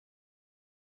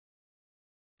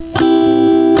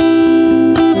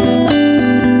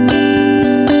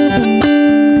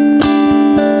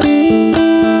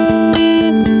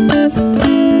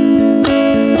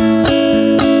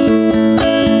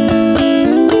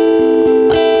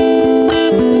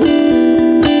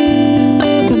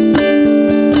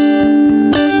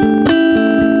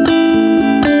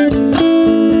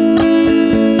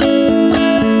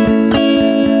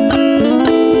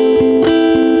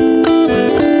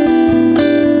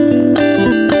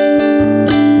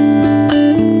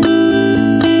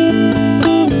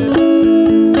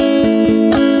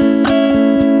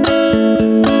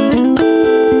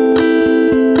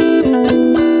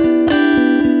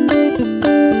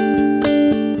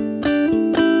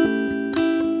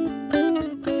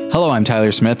I'm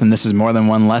Tyler Smith, and this is More Than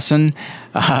One Lesson,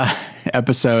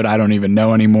 episode I don't even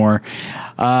know anymore.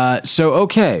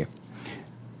 Okay,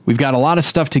 we've got a lot of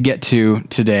stuff to get to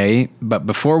today, but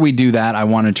before we do that, I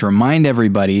wanted to remind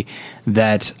everybody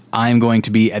that I'm going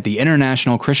to be at the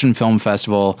International Christian Film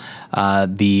Festival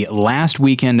the last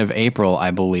weekend of April,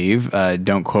 I believe.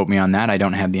 Don't quote me on that. I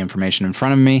don't have the information in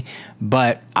front of me,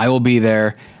 but I will be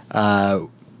there.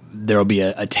 There will be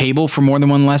a table for More Than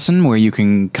One Lesson where you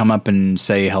can come up and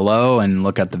say hello and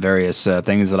look at the various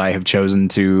things that I have chosen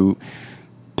to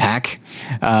pack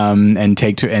and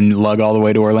take to and lug all the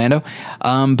way to Orlando.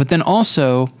 But then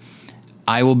also,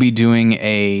 I will be doing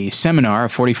a seminar, a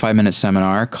 45-minute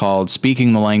seminar called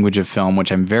Speaking the Language of Film, which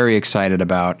I'm very excited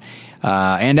about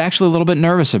and actually a little bit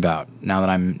nervous about now that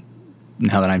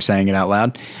I'm saying it out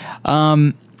loud.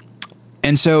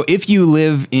 And so if you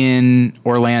live in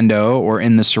Orlando or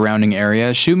in the surrounding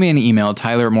area, shoot me an email,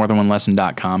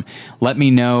 tyler@morethanonelesson.com. Let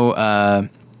me know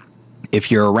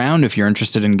if you're around, if you're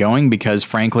interested in going, because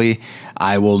frankly,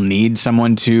 I will need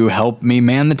someone to help me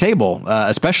man the table,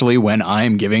 especially when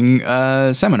I'm giving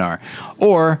a seminar.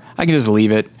 Or I can just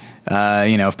leave it.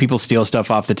 If people steal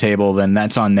stuff off the table, then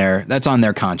that's on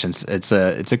their conscience. It's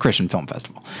a Christian film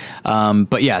festival.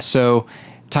 But yeah, so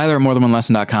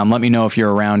Tyler@morethanonelesson.com. Let me know if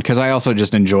you're around, because I also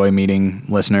just enjoy meeting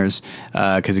listeners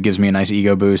because it gives me a nice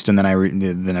ego boost, and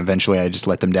then eventually I just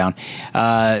let them down,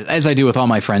 as I do with all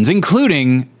my friends,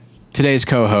 including today's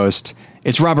co-host.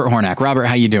 It's Robert Hornack. Robert,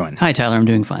 how you doing? Hi, Tyler. I'm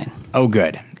doing fine. Oh,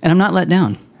 good. And I'm not let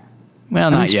down. Well,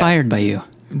 I'm not inspired by you.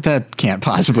 That can't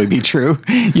possibly be true.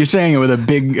 You're saying it with a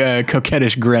big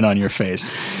coquettish grin on your face.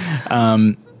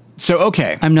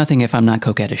 Okay. I'm nothing if I'm not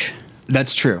coquettish.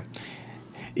 That's true.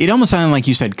 It almost sounded like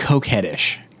you said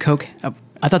cokeheadish. Coke?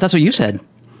 I thought that's what you said.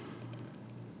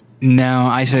 No,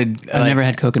 I said... I've never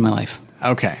had Coke in my life.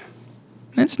 Okay.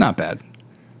 It's not bad.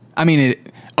 I mean,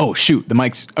 oh, shoot, the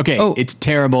mic's... Okay, It's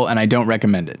terrible, and I don't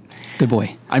recommend it. Good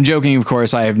boy. I'm joking, of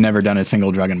course. I have never done a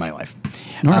single drug in my life.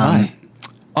 Nor have I.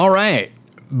 All right.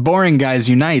 Boring guys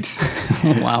unite.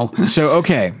 Wow.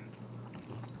 Okay.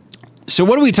 So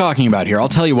what are we talking about here? I'll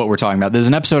tell you what we're talking about. There's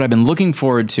an episode I've been looking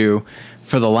forward to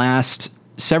for the last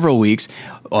several weeks.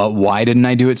 Why didn't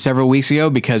I do it several weeks ago?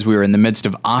 Because we were in the midst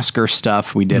of Oscar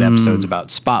stuff. We did episodes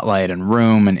about Spotlight and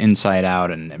Room and Inside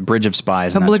Out and Bridge of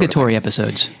Spies. Obligatory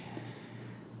episodes.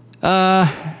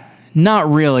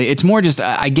 Not really. It's more just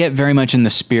I get very much in the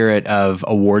spirit of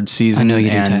award season. I know you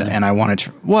do, Tyler. And I wanted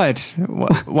to... What?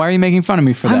 Why are you making fun of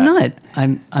me for that?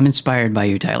 I'm not. I'm inspired by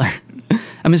you, Tyler.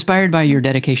 I'm inspired by your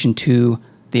dedication to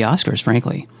the Oscars,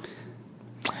 frankly.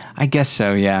 I guess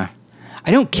so, yeah. I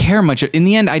don't care much. In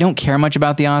the end, I don't care much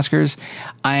about the Oscars.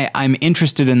 I'm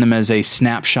interested in them as a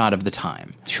snapshot of the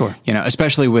time. Sure.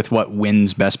 Especially with what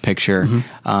wins Best Picture.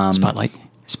 Mm-hmm.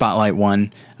 Spotlight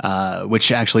won,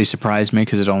 which actually surprised me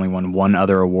because it only won one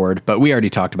other award. But we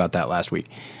already talked about that last week.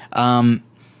 And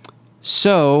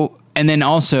then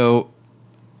also,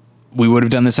 we would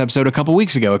have done this episode a couple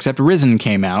weeks ago, except Risen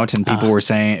came out and people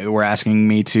were asking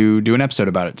me to do an episode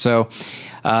about it. So,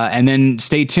 and then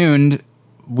stay tuned.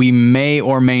 We may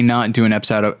or may not do an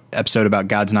episode about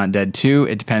God's Not Dead 2.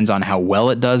 It depends on how well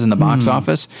it does in the box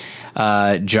office.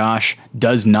 Josh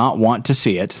does not want to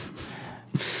see it.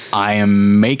 I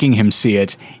am making him see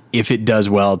it if it does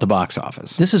well at the box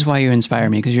office. This is why you inspire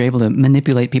me, because you're able to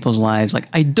manipulate people's lives. Like,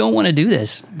 I don't want to do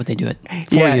this, but they do it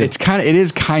for you. It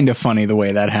is kind of funny the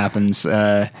way that happens.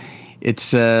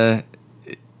 Just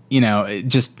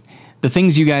the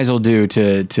things you guys will do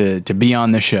to be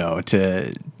on the show,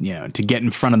 to get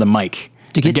in front of the mic,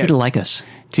 to get you to like us.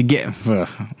 To get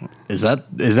is that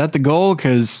the goal?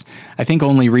 Because I think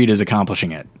only Reed is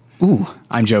accomplishing it. Ooh,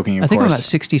 I'm joking. Of I think course.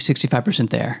 I'm about 60-65%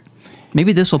 there.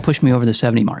 Maybe this will push me over the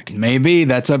 70 mark. Maybe.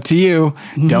 That's up to you.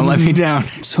 Don't let me down.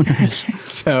 I'm so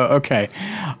nervous. Okay.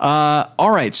 All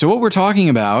right. So what we're talking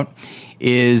about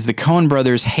is the Coen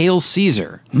brothers' Hail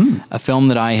Caesar, a film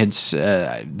that I had,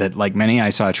 that like many,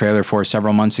 I saw a trailer for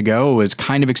several months ago, was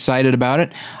kind of excited about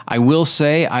it. I will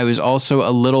say I was also a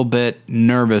little bit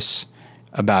nervous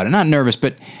about it. Not nervous,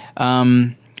 but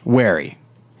wary.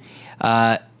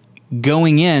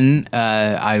 Going in,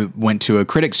 I went to a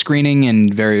critic screening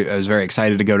and I was very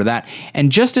excited to go to that.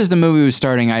 And just as the movie was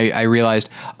starting, I realized,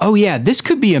 oh yeah, this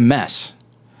could be a mess.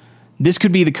 This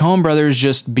could be the Coen brothers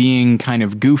just being kind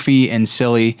of goofy and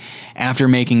silly after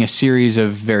making a series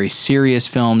of very serious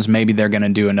films. Maybe they're going to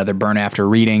do another Burn After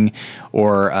Reading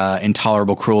or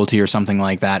Intolerable Cruelty or something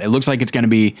like that. It looks like it's going to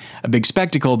be a big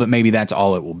spectacle, but maybe that's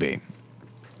all it will be.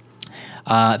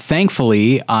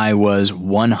 Thankfully, I was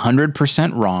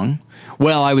 100% wrong.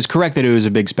 Well, I was correct that it was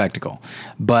a big spectacle,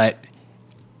 and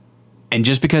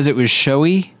just because it was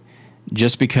showy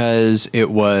just because it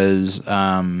was,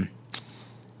 I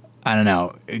don't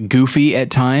know, goofy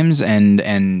at times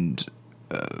and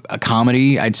a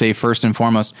comedy, I'd say first and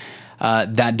foremost.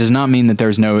 That does not mean that there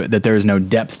is no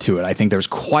depth to it. I think there's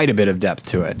quite a bit of depth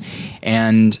to it.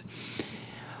 And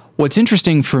what's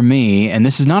interesting for me, and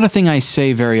this is not a thing I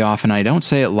say very often, I don't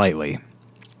say it lightly.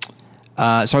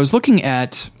 So I was looking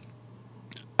at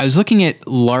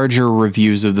larger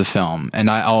reviews of the film, and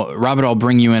Robert, I'll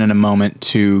bring you in a moment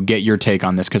to get your take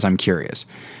on this because I'm curious.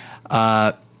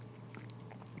 I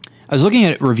was looking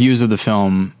at reviews of the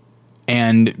film,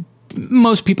 and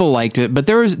most people liked it, but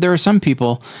there are some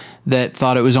people that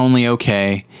thought it was only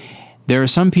okay. There are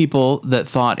some people that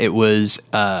thought it was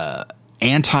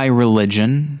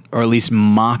anti-religion, or at least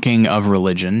mocking of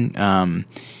religion,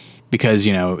 because,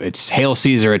 you know, it's Hail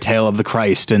Caesar, a tale of the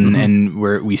Christ, and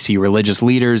where we see religious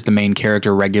leaders. The main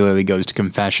character regularly goes to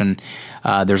confession.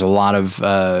 There's a lot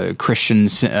of Christian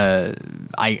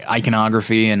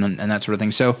iconography and that sort of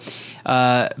thing. So,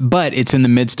 but it's in the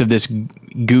midst of this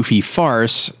goofy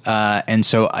farce, and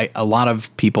so a lot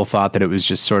of people thought that it was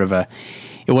just sort of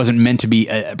it wasn't meant to be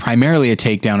primarily a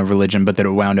takedown of religion, but that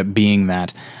it wound up being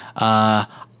that.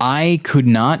 I could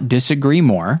not disagree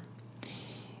more.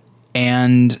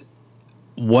 And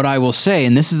what I will say,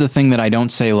 and this is the thing that I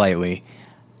don't say lightly,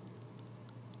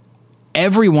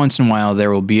 every once in a while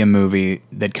there will be a movie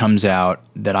that comes out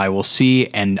that I will see,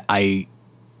 and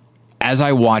as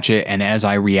I watch it and as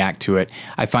I react to it,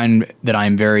 I find that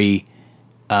I'm very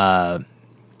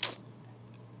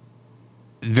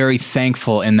very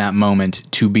thankful in that moment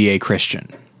to be a Christian,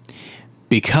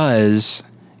 because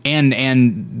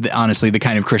and honestly the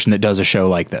kind of Christian that does a show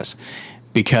like this,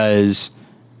 because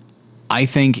I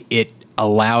think it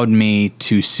allowed me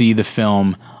to see the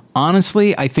film.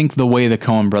 Honestly, I think the way the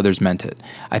Coen brothers meant it.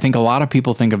 I think a lot of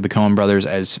people think of the Coen brothers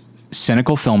as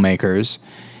cynical filmmakers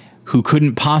who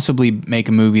couldn't possibly make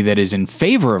a movie that is in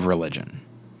favor of religion,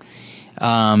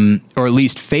 or at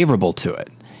least favorable to it.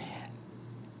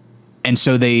 And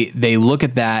so they look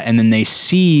at that, and then they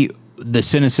see the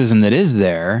cynicism that is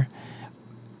there,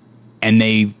 and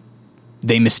they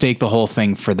mistake the whole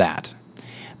thing for that.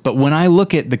 But when I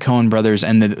look at the Coen brothers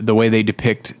and the way they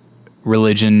depict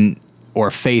religion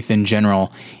or faith in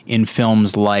general in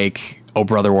films like Oh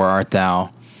Brother, Where Art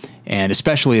Thou, and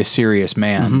especially A Serious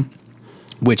Man,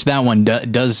 which that one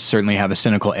does certainly have a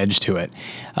cynical edge to it.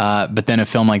 But then a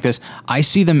film like this, I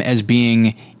see them as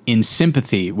being in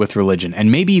sympathy with religion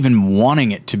and maybe even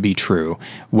wanting it to be true,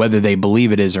 whether they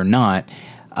believe it is or not.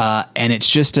 And it's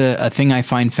just a thing I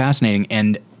find fascinating.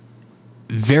 And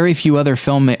very few other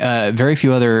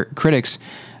critics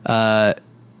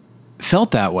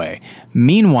felt that way.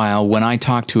 Meanwhile, when I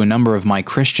talk to a number of my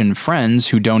Christian friends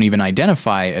who don't even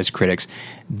identify as critics,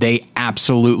 they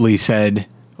absolutely said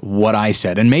what I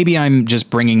said. And maybe I'm just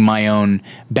bringing my own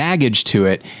baggage to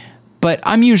it, but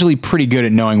I'm usually pretty good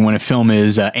at knowing when a film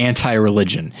is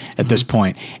anti-religion at this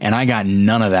point. And I got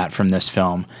none of that from this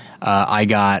film. I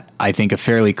got, I think, a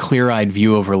fairly clear-eyed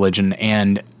view of religion,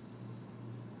 and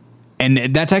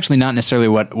that's actually not necessarily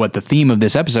what the theme of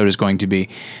this episode is going to be,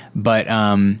 but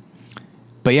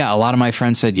yeah, a lot of my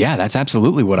friends said, yeah, that's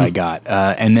absolutely what I got.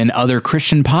 And then other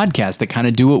Christian podcasts that kind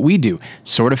of do what we do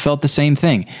sort of felt the same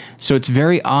thing. So it's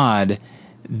very odd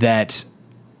that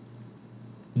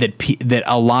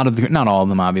a lot of not all of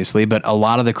them obviously, but a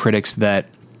lot of the critics that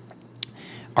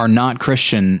are not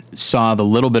Christian saw the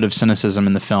little bit of cynicism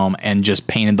in the film and just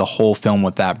painted the whole film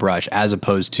with that brush, as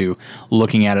opposed to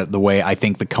looking at it the way I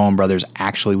think the Coen brothers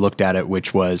actually looked at it,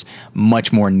 which was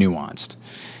much more nuanced.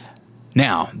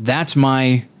 Now, that's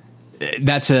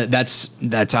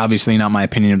obviously not my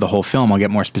opinion of the whole film. I'll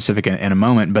get more specific in a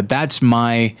moment, but that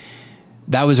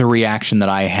was a reaction that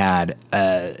I had,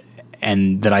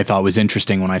 and that I thought was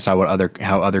interesting when I saw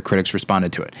how other critics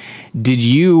responded to it. Did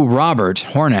you, Robert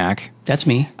Hornak? That's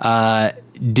me.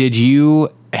 Did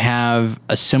you have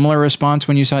a similar response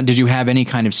when you saw it? Did you have any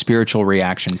kind of spiritual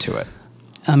reaction to it?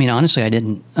 I mean, honestly, I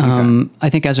didn't. I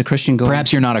think as a Christian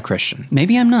perhaps you're not a Christian.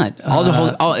 Maybe I'm not.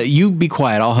 You be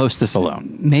quiet. I'll host this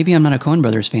alone. Maybe I'm not a Coen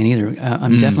Brothers fan either.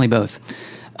 I'm definitely both.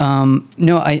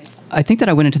 No, I think that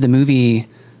I went into the movie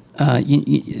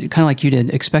kind of like you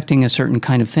did, expecting a certain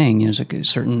kind of thing. There's like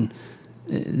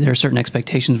there are certain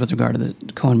expectations with regard to the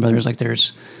Coen Brothers. Like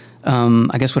there's,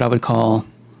 I guess what I would call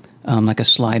like a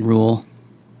slide rule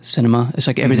cinema. It's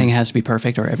like everything has to be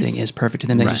perfect, or everything is perfect to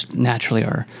them. They just naturally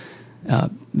are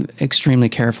extremely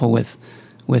careful with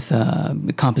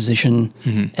composition,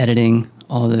 editing,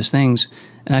 all of those things.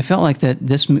 And I felt like that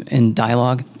in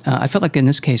dialogue, I felt like in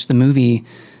this case the movie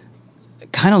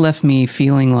kind of left me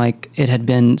feeling like it had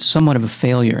been somewhat of a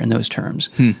failure in those terms.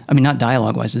 I mean, not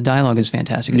dialogue-wise. The dialogue is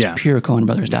fantastic. It's pure Coen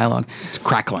Brothers dialogue. It's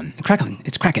crackling.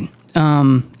 It's cracking.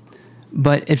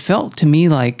 But it felt to me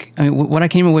like, I mean, what I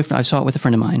came away from, I saw it with a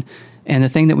friend of mine, and the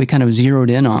thing that we kind of zeroed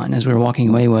in on as we were walking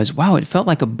away was, wow, it felt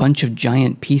like a bunch of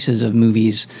giant pieces of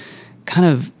movies kind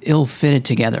of ill-fitted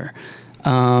together.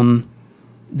 The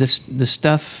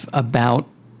stuff about,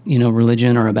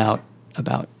 religion, or about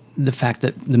the fact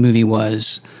that the movie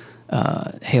was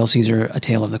Hail Caesar, A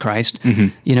Tale of the Christ.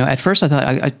 At first I thought,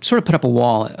 I sort of put up a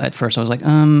wall at first. I was like,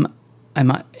 am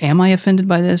I offended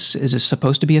by this? Is this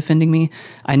supposed to be offending me?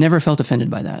 I never felt offended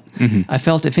by that. I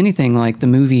felt, if anything, like the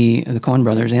movie, the Coen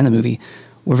Brothers and the movie,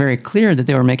 were very clear that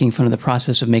they were making fun of the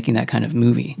process of making that kind of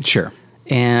movie. Sure.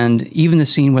 And even the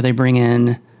scene where they bring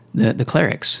in the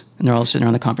clerics, and they're all sitting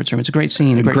around the conference room. It's a great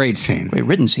scene. A great scene. Great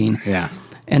written scene. Yeah.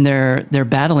 And they're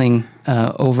battling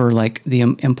over like the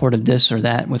import of this or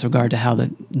that with regard to how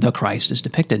the Christ is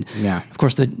depicted. Yeah. Of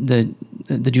course, the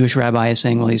Jewish rabbi is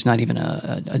saying, well, he's not even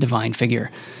a divine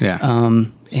figure. Yeah.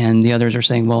 And the others are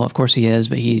saying, well, of course he is,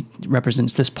 but he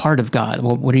represents this part of God.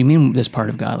 Well, what do you mean this part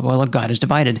of God? Well, God is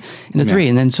divided into three.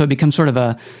 And then so it becomes sort of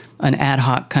an ad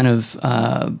hoc kind of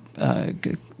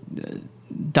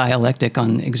dialectic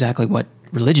on exactly what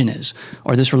religion is,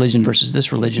 or this religion versus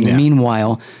this religion. And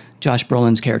meanwhile, Josh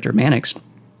Brolin's character Mannix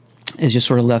is just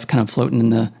sort of left kind of floating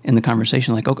in the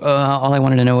conversation, like, all I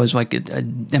wanted to know is like,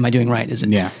 am I doing right? Is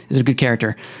it a good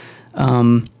character?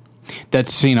 That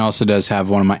scene also does have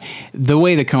one of the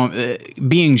way the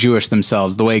being Jewish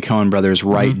themselves, the way Coen Brothers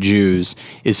write Jews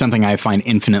is something I find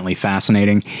infinitely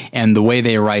fascinating. And the way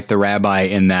they write the rabbi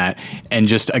in that, and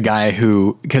just a guy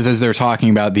who, because as they're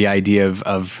talking about the idea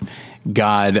of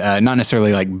God, not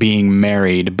necessarily like being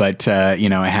married, but,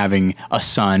 having a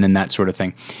son and that sort of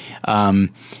thing. The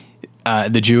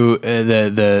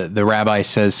rabbi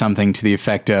says something to the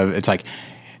effect of, it's like,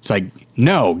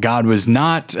 no, God was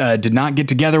did not get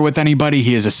together with anybody.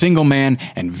 He is a single man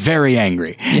and very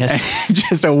angry. Yes.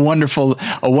 Just a wonderful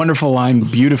line,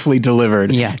 beautifully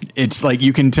delivered. Yeah. It's like,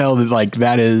 you can tell that like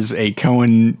that is a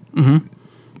Coen,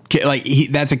 like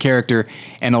that's a character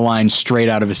and a line straight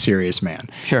out of A Serious Man.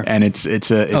 Sure. And it's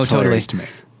hilarious to me.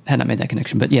 Had not made that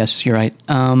connection, but yes, you're right.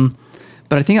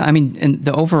 But I think, and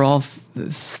the overall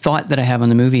thought that I have on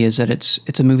the movie is that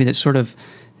it's a movie that's sort of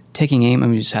taking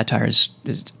aim. Satire is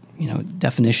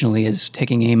definitionally is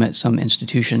taking aim at some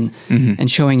institution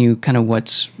and showing you kind of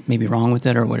what's maybe wrong with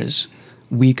it, or what is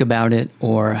weak about it,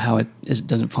 or how it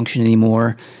doesn't function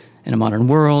anymore in a modern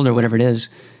world, or whatever it is.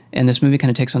 And this movie kind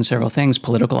of takes on several things: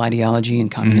 political ideology and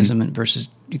communism and versus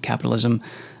capitalism,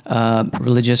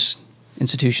 religious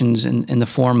institutions in the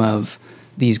form of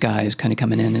these guys kind of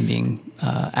coming in and being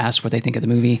asked what they think of the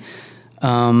movie,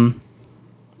 and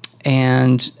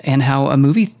how a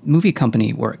movie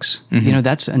company works.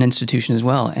 That's an institution as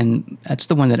well, and that's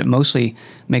the one that it mostly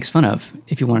makes fun of,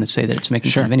 if you want to say that it's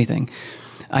making fun of anything.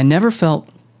 I never felt,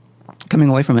 coming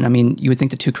away from it, you would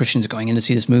think the two Christians going in to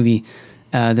see this movie,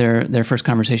 their first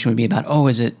conversation would be about,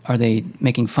 are they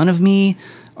making fun of me?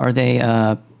 Are they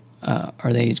kind of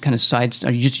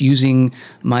are you just using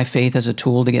my faith as a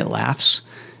tool to get laughs?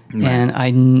 Right.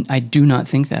 And I do not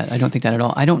think that. I don't think that at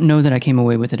all. I don't know that I came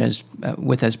away with it as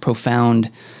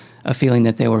profound a feeling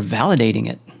that they were validating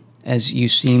it as you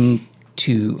seem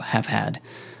to have had.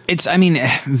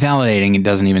 Validating it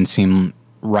doesn't even seem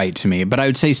right to me. But I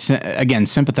would say, again,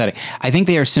 sympathetic. I think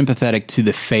they are sympathetic to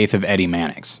the faith of Eddie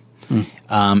Mannix,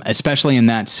 especially in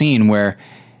that scene where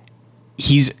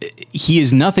he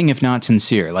is nothing if not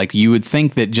sincere. Like, you would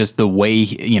think that just the way,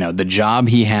 the job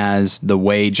he has, the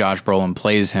way Josh Brolin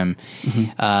plays him,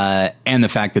 and the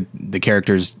fact that the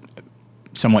character's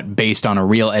somewhat based on a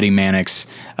real Eddie Mannix,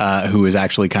 who is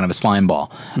actually kind of a slime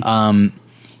ball.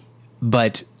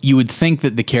 But you would think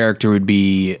that the character would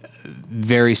be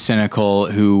very cynical,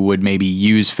 who would maybe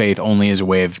use faith only as a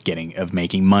way of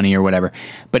making money or whatever.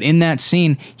 But in that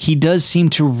scene, he does seem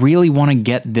to really want to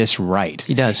get this right.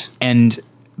 He does. And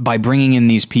by bringing in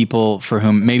these people for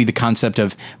whom maybe the concept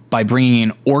of, by bringing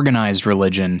in organized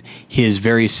religion, his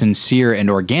very sincere and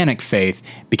organic faith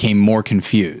became more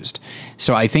confused.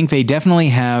 So I think they definitely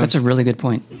have... That's a really good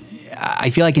point.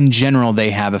 I feel like in general they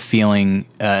have a feeling,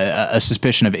 a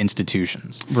suspicion of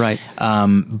institutions. Right.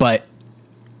 But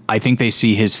I think they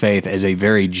see his faith as a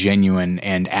very genuine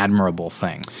and admirable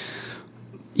thing.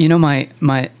 My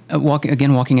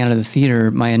walking out of the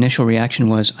theater, my initial reaction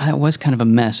was, it was kind of a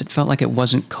mess. It felt like it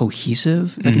wasn't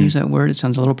cohesive, if I can use that word. It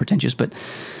sounds a little pretentious, but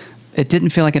it didn't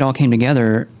feel like it all came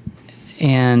together.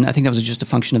 And I think that was just a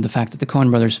function of the fact that the Coen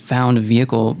brothers found a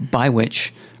vehicle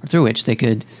through which they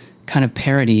could kind of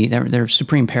parody. They're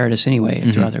supreme parodists anyway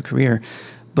throughout their career,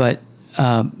 but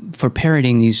for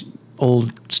parodying these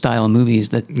old style movies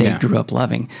that they grew up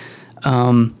loving.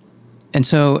 And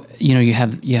so, you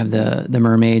have the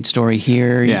mermaid story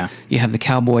here. Yeah. You have the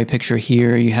cowboy picture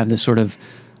here. You have the sort of,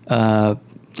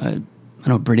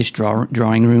 British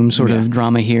drawing room sort of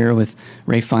drama here with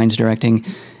Ralph Fiennes directing.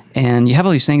 And you have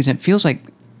all these things, and it feels like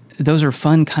those are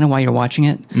fun kind of while you're watching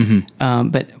it.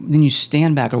 But then you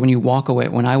stand back, or when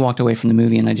I walked away from the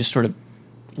movie and I just sort of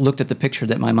looked at the picture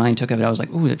that my mind took of it, I was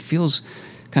like, ooh, it feels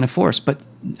kind of forced. But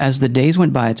as the days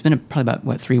went by, it's been probably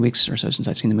about, 3 weeks or so since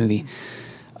I've seen the movie.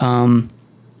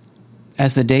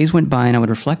 As the days went by and I would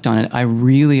reflect on it, I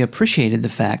really appreciated the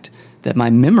fact that my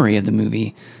memory of the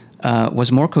movie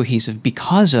was more cohesive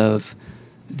because of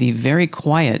the very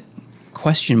quiet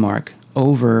question mark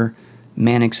over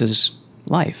Mannix's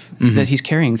life that he's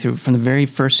carrying through from the very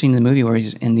first scene in the movie where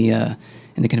he's in the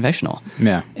confessional.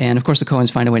 Yeah. And of course the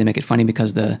Coens find a way to make it funny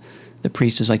because the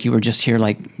priest is like, you were just here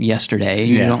like yesterday.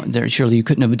 Surely you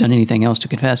couldn't have done anything else to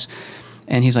confess.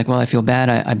 And he's like, well, I feel bad.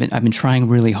 I've been trying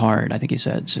really hard, I think he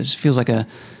said. So it feels like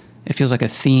a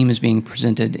theme is being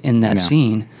presented in that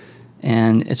scene.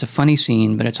 And it's a funny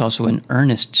scene, but it's also an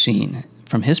earnest scene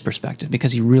from his perspective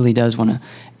because he really does want to,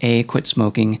 A, quit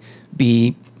smoking,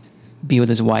 B, be with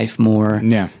his wife more,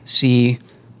 C,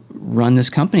 run this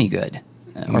company good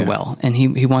or well. And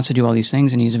he wants to do all these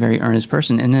things, and he's a very earnest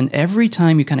person. And then every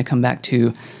time you kind of come back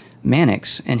to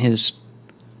Mannix and his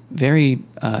very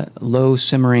low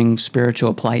simmering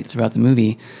spiritual plight throughout the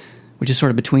movie, which is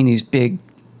sort of between these big,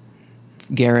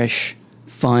 garish,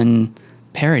 fun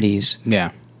parodies. Yeah.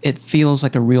 It feels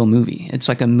like a real movie. It's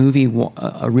like a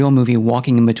real movie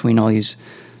walking in between all these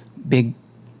big,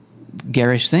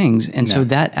 garish things. And so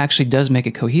that actually does make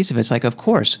it cohesive. It's like, of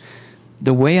course,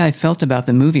 the way I felt about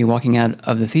the movie walking out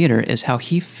of the theater is how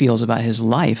he feels about his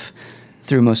life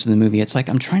through most of the movie. It's like,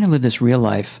 I'm trying to live this real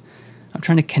life. I'm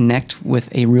trying to connect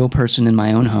with a real person in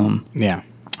my own home. Yeah.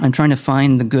 I'm trying to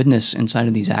find the goodness inside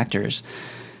of these actors,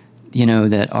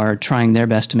 that are trying their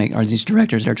best are these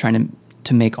directors that are trying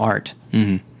to make art.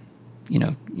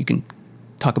 You can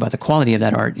talk about the quality of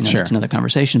that art, Sure. That's another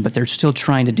conversation, but they're still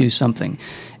trying to do something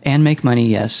and make money,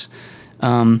 yes.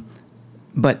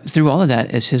 But through all of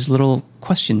that is his little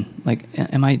question, like,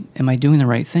 am I doing the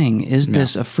right thing? Is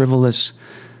this a frivolous,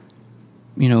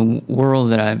 world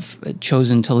that I've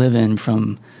chosen to live in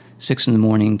from 6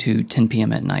 a.m. to 10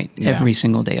 p.m. at night every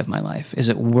single day of my life? Is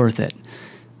it worth it?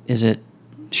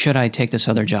 Should I take this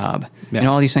other job?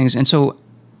 All these things. And so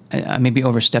I may be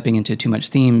overstepping into too much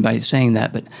theme by saying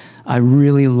that, but I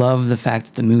really love the fact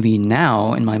that the movie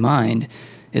now, in my mind,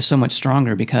 is so much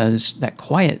stronger because that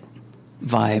quiet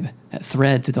vibe, that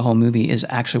thread through the whole movie is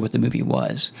actually what the movie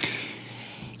was.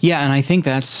 Yeah, and I think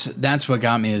that's what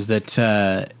got me is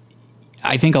that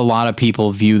I think a lot of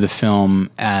people view the film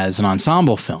as an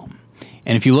ensemble film.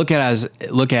 And if you look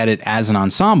at it as an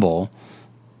ensemble,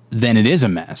 then it is a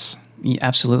mess. Yeah,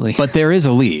 absolutely. But there is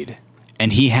a lead.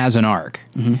 And he has an arc,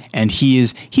 and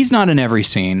he's not in every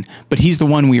scene, but he's the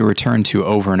one we return to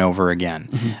over and over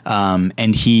again.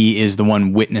 And he is the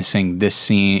one witnessing this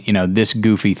scene, this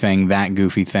goofy thing, that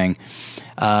goofy thing,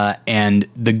 and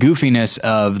the goofiness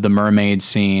of the mermaid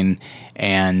scene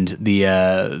and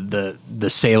the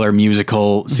sailor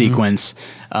musical sequence.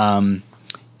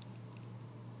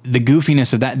 The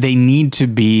goofiness of that, they need to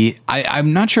be,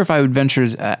 I'm not sure if I would venture,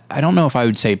 I don't know if I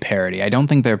would say parody. I don't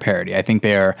think they're parody. I think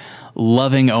they're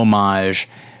loving homage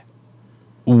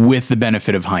with the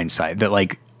benefit of hindsight, that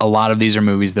like a lot of these are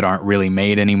movies that aren't really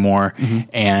made anymore.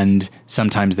 And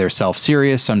sometimes they're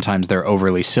self-serious. Sometimes they're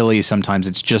overly silly. Sometimes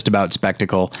it's just about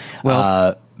spectacle.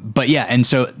 But yeah. And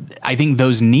so I think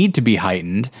those need to be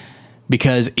heightened.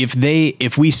 Because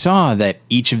if we saw that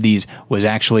each of these was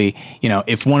actually,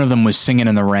 if one of them was Singing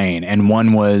in the Rain and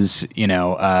one was,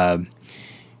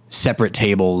 Separate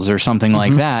Tables or something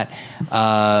like that,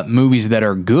 movies that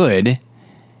are good,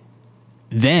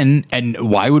 then, and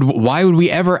why would we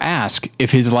ever ask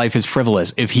if his life is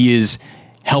frivolous, if he is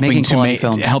helping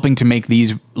to make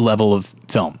these level of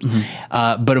film?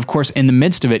 But of course, in the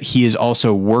midst of it, he is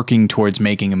also working towards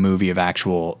making a movie of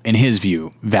actual, in his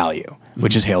view, value,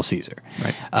 which is Hail Caesar.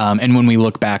 Right. And when we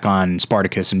look back on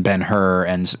Spartacus and Ben-Hur,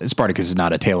 and Spartacus is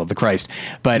not a tale of the Christ,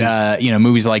 but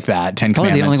movies like that, Ten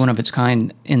Probably Commandments. the only one of its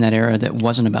kind in that era that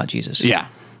wasn't about Jesus. Yeah.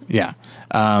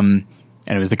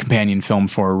 And it was the companion film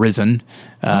for Risen,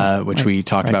 which we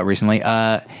talked about recently.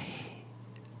 But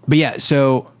yeah,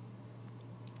 so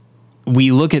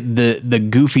we look at the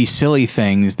goofy, silly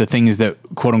things, the things that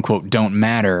quote unquote don't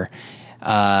matter,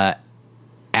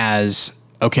 as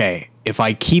okay. if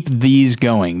I keep these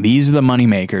going, these are the money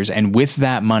makers, and with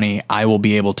that money, I will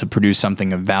be able to produce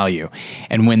something of value.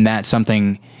 And when that's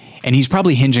something, and he's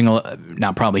probably hinging,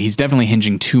 not probably, he's definitely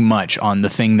hinging too much on the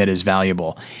thing that is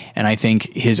valuable. And I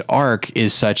think his arc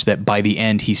is such that by the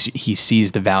end, he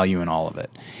sees the value in all of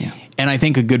it. Yeah. And I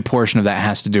think a good portion of that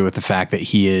has to do with the fact that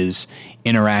he is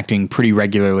interacting pretty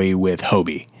regularly with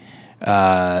Hobie,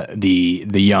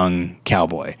 the young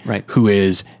cowboy, right? Who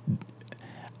is,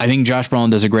 I think Josh Brolin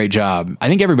does a great job. I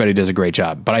think everybody does a great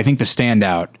job, but I think the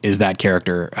standout is that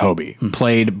character, Hobie,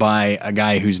 played by a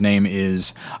guy whose name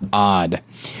is odd,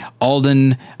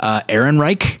 Alden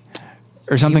Ehrenreich,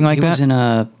 or something like that. He was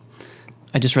in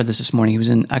I just read this morning. He was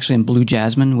actually in Blue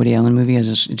Jasmine, Woody Allen movie,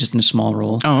 just in a small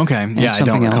role. Oh, okay. Yeah, I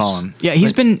don't recall him. Yeah,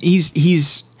 he's been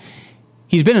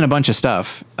in a bunch of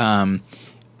stuff,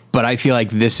 but I feel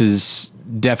like this is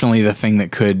definitely the thing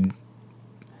that could,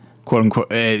 quote unquote,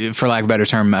 for lack of a better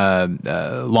term,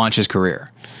 launch his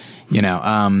career. You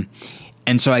know,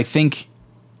 and so I think,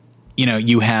 you know,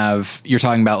 you're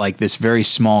talking about like this very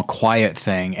small, quiet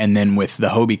thing, and then with the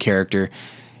Hobie character,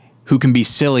 who can be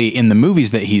silly in the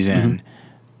movies that he's in,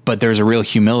 but there's a real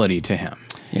humility to him.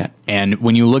 Yeah. And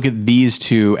when you look at these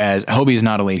two, as Hobie is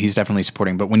not a lead, he's definitely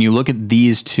supporting, but when you look at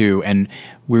these two, and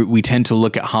we tend to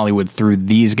look at Hollywood through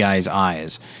these guys'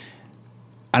 eyes,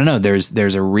 I don't know,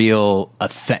 there's a real,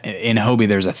 in Hobie,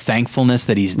 there's a thankfulness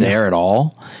that he's there at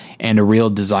all, and a real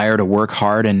desire to work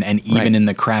hard, and even in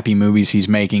the crappy movies he's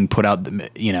making, put out,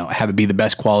 have it be the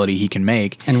best quality he can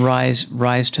make. And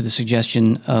rise to the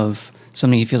suggestion of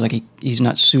something he feels like he's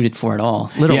not suited for at all,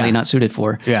 literally not suited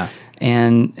for. Yeah.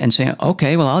 And saying,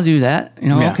 okay, well, I'll do that.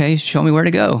 Okay, show me where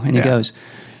to go. And he goes.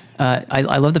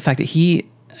 I love the fact that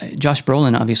Josh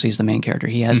Brolin obviously is the main character.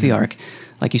 He has the arc,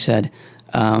 like you said.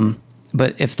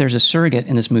 But if there's a surrogate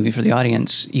in this movie for the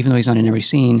audience, even though he's not in every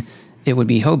scene, it would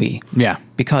be Hobie. Yeah.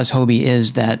 Because Hobie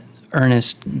is that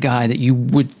earnest guy that you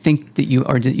would think that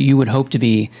you would hope to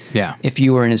be. Yeah. If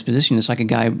you were in his position. It's like a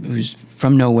guy who's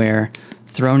from nowhere,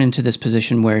 thrown into this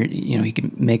position where he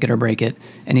can make it or break it,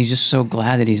 and he's just so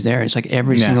glad that he's there. It's like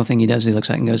every single thing he does, he looks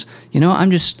at and goes,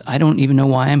 I don't even know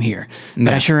why I'm here,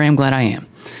 but I sure am glad I am.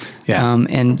 Yeah.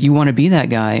 And you want to be that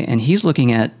guy, and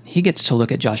he gets to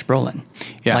look at Josh Brolin,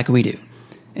 like we do,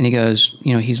 and he goes,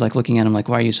 he's like looking at him like,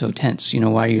 why are you so tense?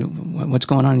 What's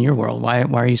going on in your world? Why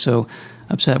are you so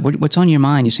upset? What's on your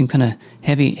mind? You seem kind of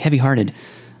heavy-hearted,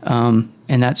 and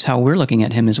that's how we're looking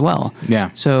at him as well. Yeah.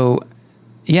 So.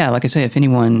 Yeah, like I say, if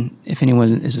anyone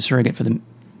is a surrogate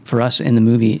for us in the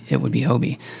movie, it would be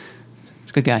Hobie.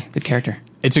 He's a good guy, good character.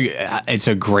 It's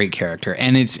a great character,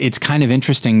 and it's kind of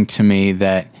interesting to me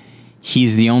that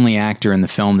he's the only actor in the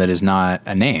film that is not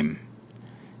a name.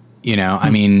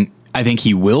 I mean, I think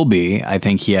he will be. I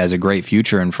think he has a great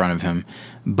future in front of him,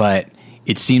 but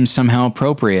it seems somehow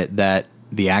appropriate that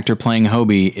the actor playing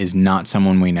Hobie is not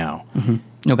someone we know. Mm-hmm.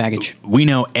 No baggage. We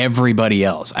know everybody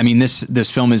else. I mean, this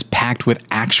film is packed with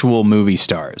actual movie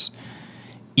stars,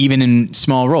 even in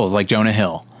small roles like Jonah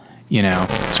Hill,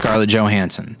 Scarlett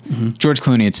Johansson, George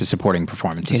Clooney. It's a supporting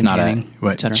performance. Tatum it's not Channing,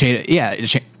 what? Tatum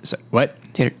Channing? Is that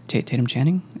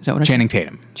what I said? Channing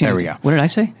Tatum. There we go. What did I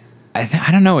say? I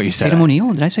don't know what you said. Tatum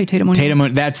O'Neal? Did I say Tatum O'Neal?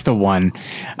 That's the one.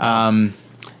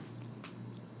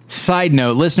 Side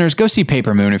note, listeners, go see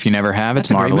Paper Moon if you never have. It's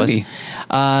marvelous. A great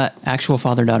movie. Actual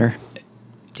father-daughter.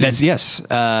 That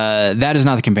is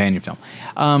not the companion film.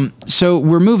 So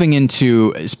we're moving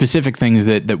into specific things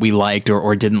that we liked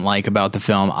or didn't like about the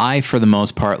film. I, for the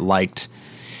most part, liked.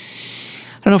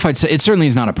 I don't know if I'd say it certainly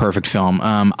is not a perfect film.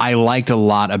 I liked a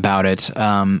lot about it.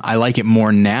 I like it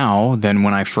more now than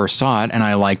when I first saw it, and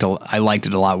I liked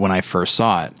it a lot when I first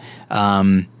saw it.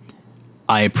 I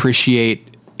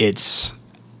appreciate its.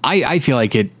 I feel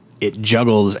like it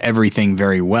juggles everything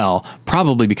very well,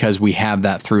 probably because we have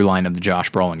that through line of the Josh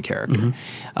Brolin character.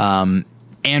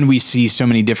 And we see so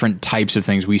many different types of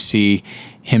things. We see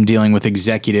him dealing with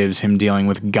executives, him dealing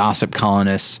with gossip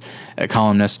columnists,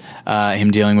 him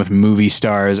dealing with movie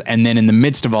stars. And then in the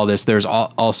midst of all this, there's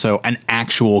also an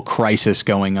actual crisis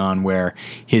going on where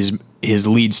his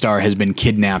lead star has been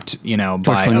kidnapped,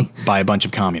 by a bunch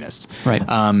of communists. Right.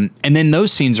 And then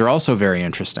those scenes are also very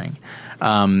interesting.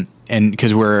 And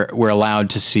because we're allowed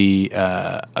to see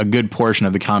a good portion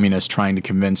of the communists trying to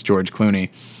convince George Clooney,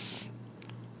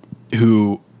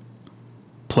 who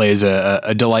plays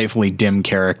a delightfully dim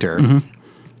character,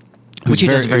 which he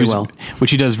does very well.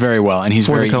 Which he does very well, and he's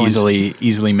very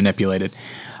easily manipulated.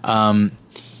 And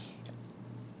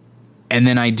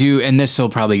then and this will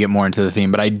probably get more into the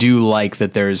theme, but I do like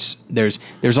that there's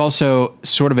also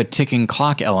sort of a ticking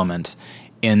clock element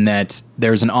in that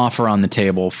there's an offer on the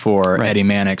table for Eddie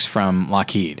Mannix from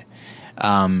Lockheed.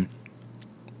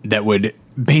 that would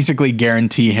basically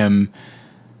guarantee him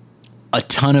a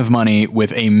ton of money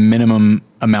with a minimum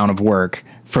amount of work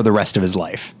for the rest of his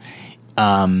life.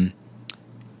 And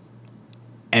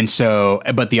so,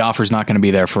 but the offer's not going to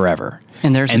be there forever.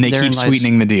 And they keep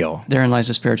sweetening the deal. Therein lies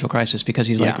a spiritual crisis, because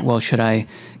he's like, well, should I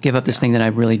give up this thing that I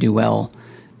really do well?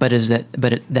 But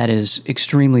that is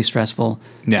extremely stressful.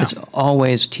 Yeah. It's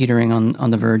always teetering on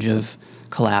the verge of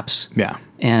collapse. Yeah.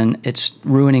 And it's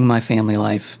ruining my family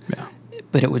life. Yeah.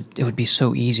 But it would be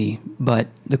so easy. But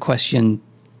the question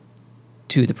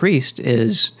to the priest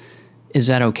is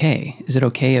that okay? Is it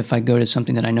okay if I go to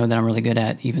something that I know that I'm really good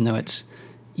at, even though it's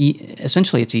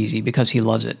essentially it's easy because he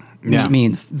loves it? Yeah. Me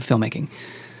filmmaking.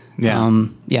 Yeah.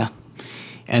 Yeah.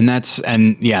 And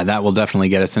that will definitely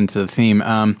get us into the theme.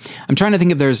 I'm trying to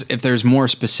think if there's more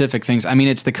specific things. I mean,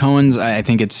 it's the Coens. I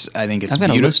think it's I've got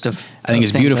a list of I think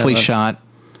it's beautifully shot.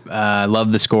 I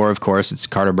love the score, of course. It's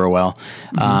Carter Burwell.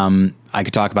 Mm-hmm. I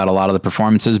could talk about a lot of the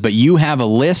performances, but you have a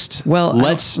list. Well,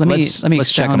 let me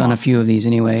expound on a few of these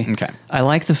anyway. Okay. I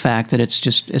like the fact that it's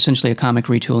just essentially a comic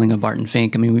retooling of Barton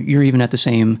Fink. I mean, you're even at the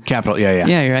same Capitol. Yeah.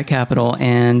 Yeah, you're at Capitol,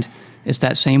 and it's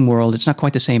that same world. It's not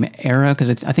quite the same era,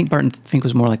 because I think Barton Fink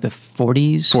was more like the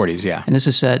 40s. 40s, yeah. And this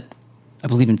is set, I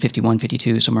believe, in 51,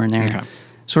 52, somewhere in there. Okay.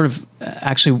 Sort of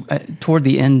actually toward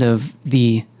the end of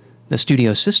the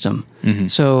studio system. Mm-hmm.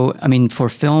 So, I mean, for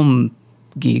film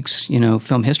geeks,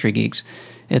 film history geeks,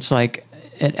 it's like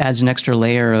it adds an extra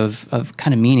layer of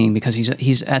kind of meaning, because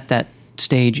he's at that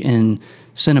stage in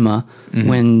cinema mm-hmm.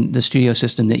 when the studio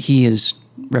system that he is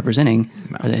representing,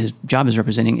 or that his job is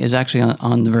representing, is actually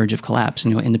on the verge of collapse.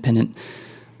 Independent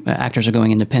actors are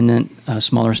going independent.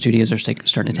 Smaller studios are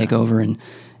starting to take over,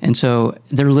 and so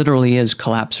there literally is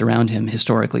collapse around him,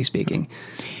 historically speaking.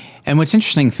 And what's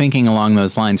interesting, thinking along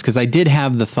those lines, because I did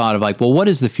have the thought of like, well, what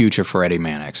is the future for Eddie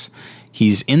Mannix?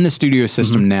 He's in the studio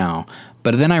system mm-hmm. now,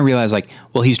 but then I realized like,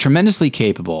 well, he's tremendously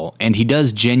capable, and he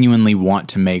does genuinely want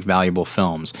to make valuable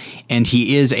films, and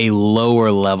he is a lower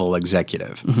level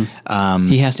executive. Mm-hmm.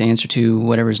 He has to answer to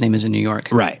whatever his name is in New York,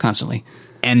 right, constantly.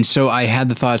 And so I had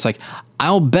the thought, it's like,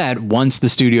 I'll bet once the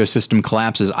studio system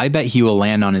collapses, I bet he will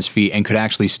land on his feet and could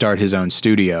actually start his own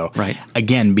studio. Right.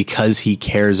 Again, because he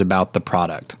cares about the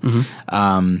product.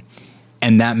 Mm-hmm.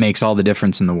 And that makes all the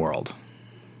difference in the world.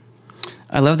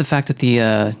 I love the fact that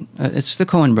it's the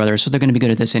Coen brothers, so they're going to be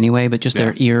good at this anyway, but just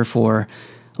their ear for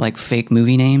like fake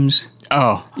movie names.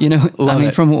 Oh,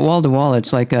 from wall to wall,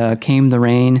 it's like Came the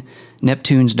Rain,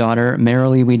 Neptune's Daughter,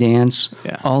 Merrily We Dance,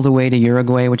 All the Way to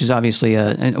Uruguay, which is obviously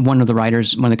one of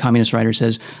the communist writers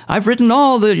says, "I've written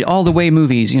all the way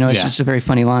movies." It's just a very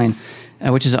funny line,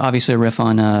 which is obviously a riff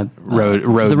on the road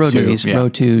movies,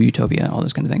 Road to Utopia, all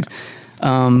those kind of things.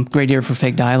 Great ear for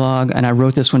fake dialogue, and I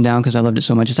wrote this one down because I loved it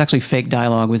so much. It's actually fake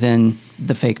dialogue within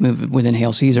the fake movie, within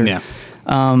Hail Caesar. Yeah.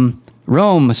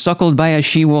 Rome, suckled by a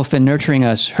she-wolf and nurturing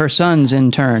us, her sons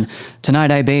in turn.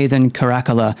 Tonight I bathe in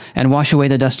Caracalla and wash away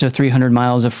the dust of 300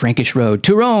 miles of Frankish road.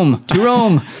 To Rome! To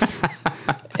Rome!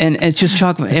 And it's just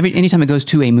chalk. Anytime it goes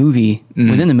to a movie,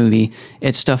 within the movie,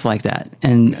 it's stuff like that.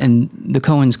 And the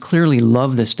Coens clearly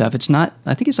love this stuff. It's not,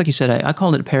 I think it's like you said, I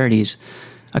called it parodies.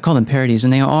 I call them parodies,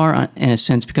 and they are, in a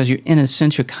sense, because you're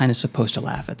kind of supposed to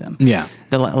laugh at them. Yeah.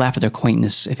 They laugh at their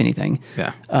quaintness, if anything.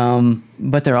 Yeah.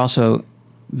 But they're also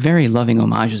very loving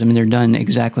homages. I mean, they're done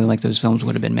exactly like those films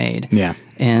would have been made. Yeah.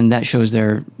 And that shows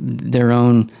their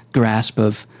own grasp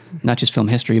of not just film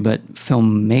history, but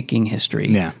filmmaking history.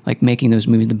 Yeah. Like making those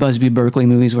movies, the Busby Berkeley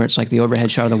movies, where it's like the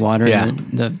overhead shot of the water, and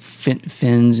the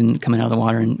fins and coming out of the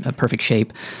water in a perfect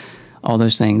shape, all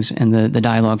those things. And the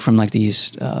dialogue from like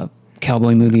these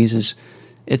cowboy movies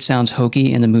it sounds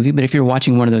hokey in the movie, but if you're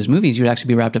watching one of those movies, you'd actually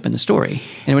be wrapped up in the story,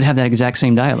 and it would have that exact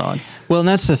same dialogue. Well, and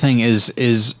that's the thing is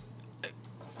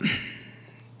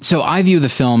so I view the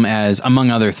film as,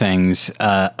 among other things,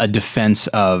 a defense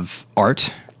of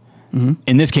art. Mm-hmm.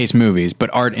 In this case, movies, but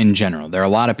art in general. There are a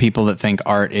lot of people that think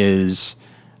art is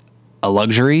a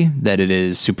luxury, that it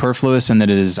is superfluous, and that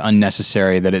it is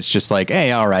unnecessary, that it's just like,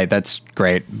 hey, all right, that's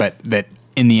great, but that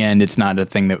in the end, it's not a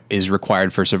thing that is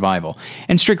required for survival.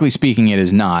 And strictly speaking, it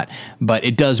is not, but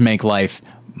it does make life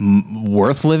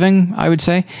worth living, I would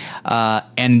say.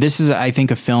 And this is, I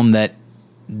think, a film that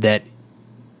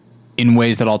in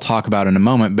ways that I'll talk about in a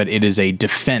moment, but it is a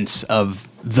defense of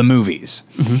the movies.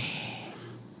 Mm-hmm.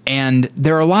 And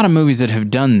there are a lot of movies that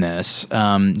have done this.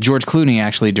 George Clooney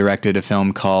actually directed a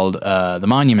film called The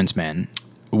Monuments Men,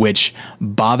 which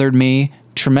bothered me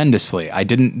tremendously.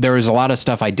 There was a lot of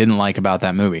stuff I didn't like about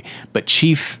that movie, but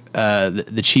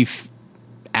the chief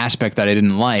aspect that I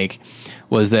didn't like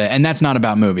was and that's not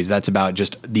about movies, that's about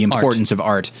just the importance of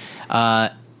art.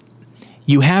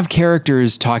 you have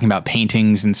characters talking about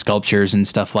paintings and sculptures and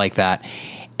stuff like that,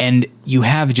 and you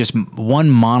have just one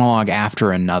monologue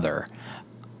after another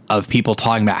of people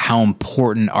talking about how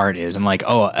important art is, and like,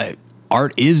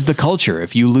 art is the culture.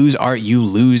 If you lose art, you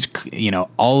lose,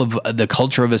 all of the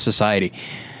culture of a society.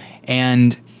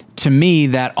 And to me,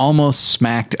 that almost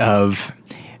smacked of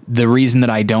the reason that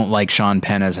I don't like Sean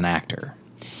Penn as an actor.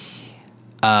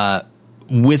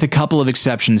 With a couple of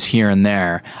exceptions here and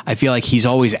there, I feel like he's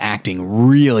always acting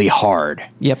really hard.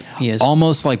 Yep, he is.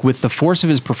 Almost like with the force of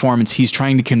his performance, he's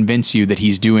trying to convince you that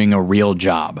he's doing a real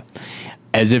job.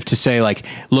 As if to say, like,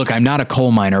 look, I'm not a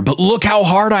coal miner, but look how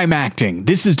hard I'm acting.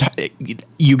 This is,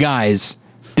 you guys,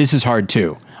 this is hard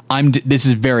too. This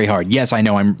is very hard. Yes, I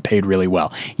know I'm paid really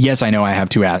well. Yes, I know I have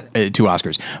two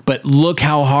Oscars, but look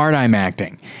how hard I'm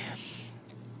acting.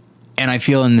 And I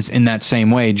feel in that same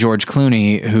way, George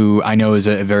Clooney, who I know is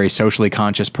a very socially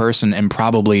conscious person, and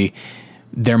probably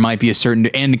there might be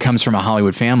and comes from a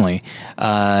Hollywood family,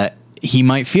 he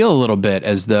might feel a little bit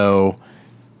as though,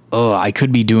 I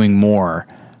could be doing more.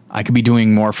 I could be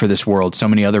doing more for this world. So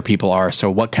many other people are. So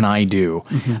what can I do?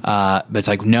 Mm-hmm. But it's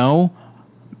like, no,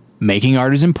 making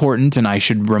art is important, and I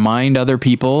should remind other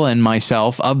people and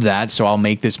myself of that. So I'll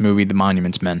make this movie, The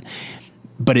Monuments Men.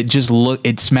 But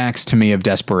it smacks to me of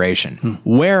desperation.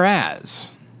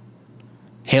 Whereas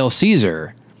Hail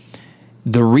Caesar,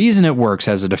 the reason it works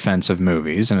as a defense of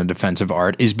movies and a defense of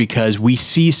art is because we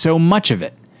see so much of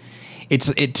it.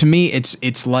 To me,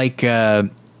 it's like a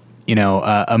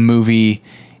movie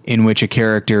in which a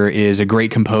character is a great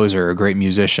composer, a great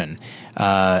musician,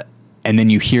 and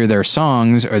then you hear their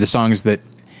songs or the songs that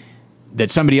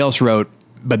somebody else wrote,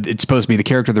 but it's supposed to be the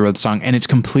character that wrote the song, and it's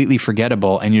completely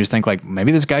forgettable, and you just think, like,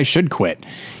 maybe this guy should quit,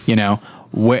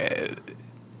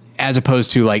 as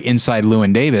opposed to like Inside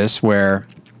Llewyn Davis, where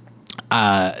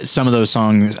some of those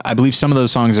songs, I believe some of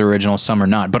those songs are original, some are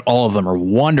not, but all of them are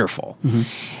wonderful.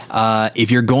 Mm-hmm. If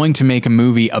you're going to make a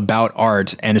movie about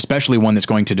art, and especially one that's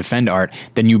going to defend art,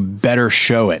 then you better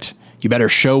show it. You better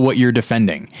show what you're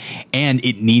defending, and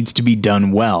it needs to be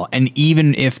done well. And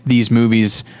even if these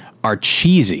movies are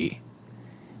cheesy,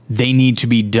 they need to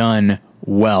be done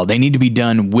well. They need to be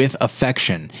done with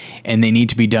affection, and they need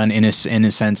to be done in a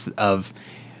sense of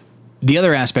the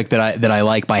other aspect that I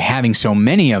like by having so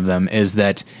many of them is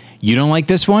that you don't like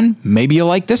this one, maybe you'll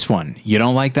like this one. You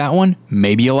don't like that one,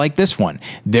 maybe you'll like this one.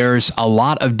 There's a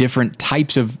lot of different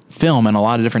types of film and a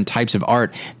lot of different types of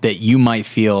art that you might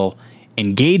feel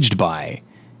engaged by.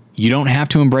 You don't have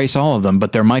to embrace all of them,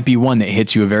 but there might be one that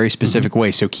hits you a very specific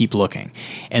way, so keep looking.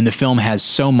 And the film has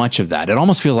so much of that. It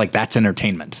almost feels like that's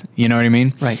entertainment. You know what I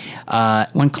mean? Right.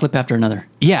 One clip after another.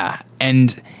 Yeah,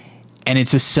 and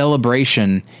it's a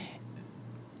celebration.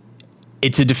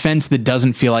 It's a defense that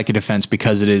doesn't feel like a defense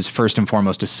because it is first and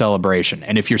foremost a celebration.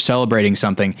 And if you're celebrating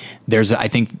something, I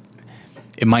think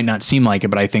it might not seem like it,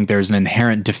 but I think there's an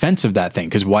inherent defense of that thing,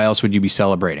 because why else would you be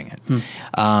celebrating it?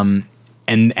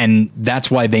 And that's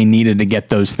why they needed to get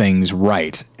those things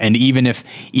right. And even if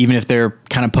they're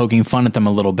kind of poking fun at them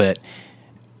a little bit,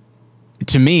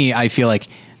 to me, I feel like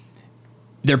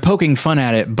they're poking fun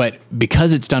at it, but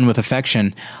because it's done with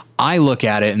affection, I look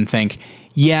at it and think,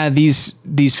 yeah, these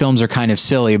films are kind of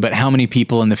silly, but how many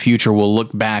people in the future will look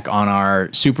back on our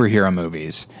superhero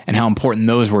movies and how important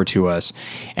those were to us,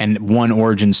 and one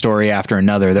origin story after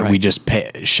another that we just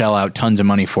shell out tons of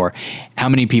money for? How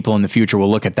many people in the future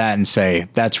will look at that and say,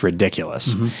 that's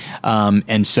ridiculous? Mm-hmm.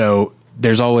 And so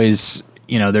there's always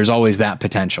that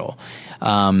potential.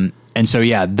 And so,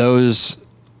 yeah,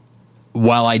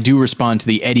 while I do respond to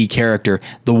the Eddie character,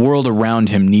 the world around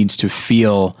him needs to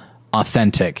feel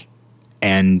authentic.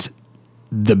 And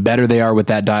the better they are with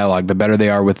that dialogue, the better they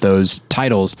are with those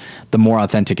titles, the more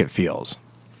authentic it feels.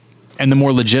 And the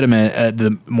more legitimate,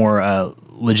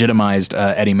 legitimized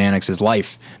Eddie Mannix's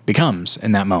life becomes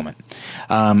in that moment.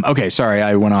 Okay, sorry,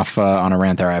 I went off on a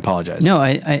rant there. I apologize. No,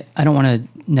 I don't want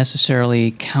to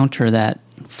necessarily counter that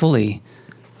fully.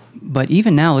 But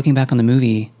even now, looking back on the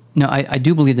movie, no, I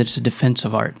do believe that it's a defense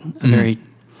of art. A very...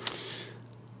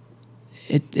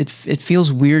 It feels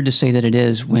weird to say that it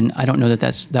is when I don't know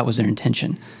that was their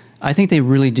intention. I think they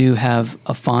really do have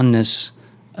a fondness,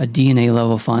 a DNA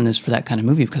level fondness for that kind of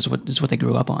movie because it's what they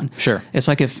grew up on. Sure. It's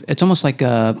like it's almost like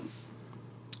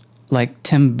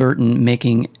Tim Burton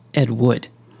making Ed Wood.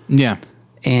 Yeah.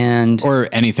 Or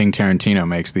anything Tarantino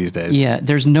makes these days. Yeah.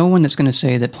 There's no one that's going to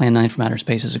say that Plan 9 from Outer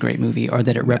Space is a great movie or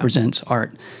that it represents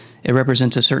art. It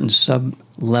represents a certain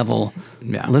sub-level,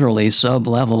 literally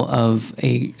sub-level of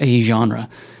a genre.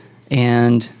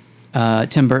 And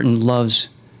Tim Burton loves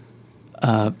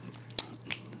the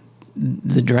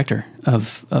director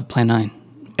of Plan 9.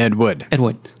 Ed Wood.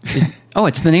 Oh,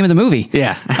 it's the name of the movie.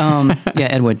 Yeah. Yeah,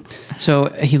 Ed Wood. So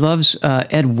he loves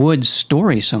Ed Wood's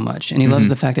story so much, and he loves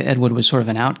the fact that Ed Wood was sort of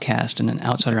an outcast and an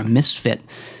outsider, a misfit,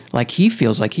 like he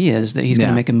feels like he is, that he's going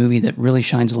to make a movie that really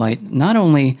shines a light not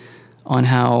only on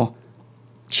how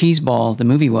cheeseball the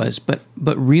movie was, but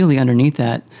really underneath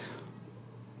that,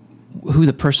 who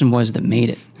the person was that made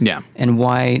it. Yeah. And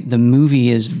why the movie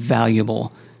is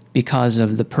valuable because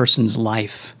of the person's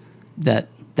life that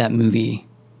movie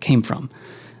came from.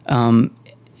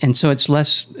 And so it's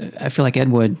less, I feel like Ed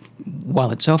Wood,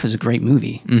 while itself is a great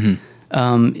movie,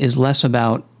 is less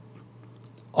about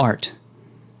art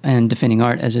and defending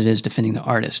art as it is defending the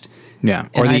artist. Yeah.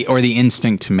 And Or the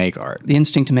instinct to make art. The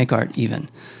instinct to make art, even.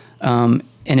 And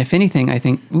if anything, I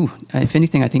think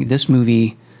this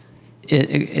movie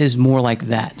is more like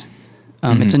that.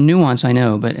 It's a nuance, I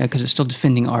know, but because it's still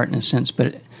defending art in a sense,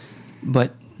 but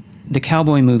the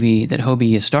cowboy movie that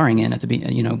Hobie is starring in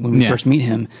when we first meet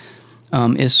him,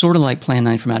 is sort of like Plan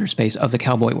 9 from Outer Space of the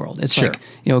cowboy world. It's like,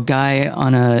 a guy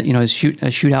on a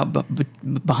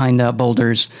shootout behind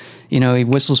boulders. He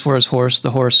whistles for his horse.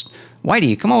 The horse,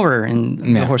 Whitey, come over,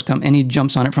 and the horse comes, and he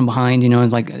jumps on it from behind.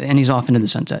 And he's off into the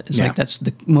sunset. It's like that's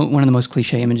one of the most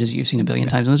cliche images you've seen a billion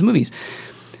times in those movies.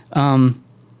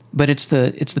 But it's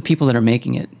the people that are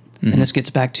making it, and this gets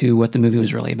back to what the movie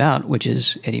was really about, which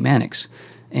is Eddie Mannix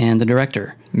and the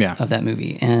director of that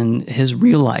movie, and his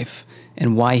real life,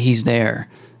 and why he's there,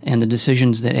 and the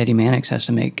decisions that Eddie Mannix has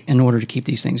to make in order to keep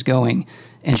these things going,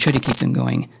 and should he keep them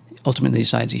going, ultimately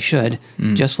decides he should.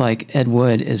 Just like Ed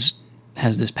Wood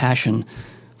has this passion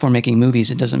for making movies.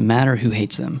 It doesn't matter who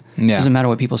hates them. It doesn't matter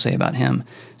what people say about him.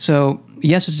 So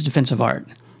yes, it's a defense of art.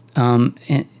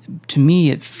 And to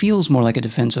me, it feels more like a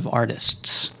defense of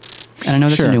artists. And I know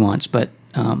that's a nuance, but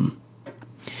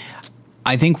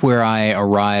I think where I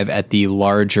arrive at the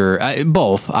larger,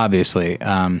 both obviously,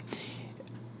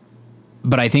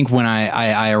 but I think when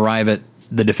I arrive at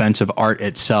the defense of art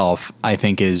itself, I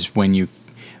think is when you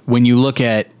look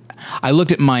at, I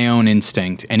looked at my own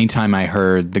instinct anytime I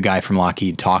heard the guy from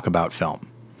Lockheed talk about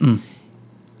film.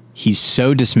 He's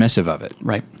so dismissive of it.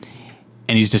 Right.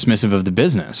 And he's dismissive of the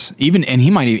business.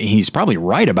 He's probably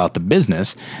right about the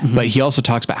business, but he also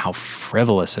talks about how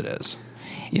frivolous it is.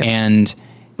 Yep. And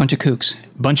bunch of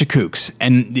kooks.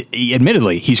 And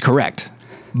admittedly, he's correct.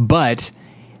 But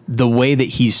the way that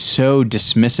he's so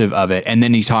dismissive of it, and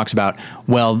then he talks about,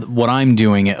 well, what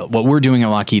we're doing at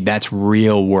Lockheed, that's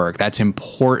real work. That's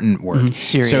important work.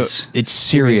 Serious. So it's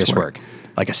serious work.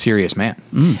 Like a serious man.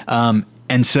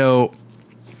 And so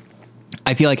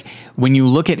I feel like when you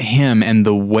look at him and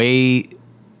the way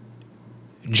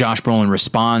Josh Brolin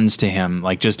responds to him,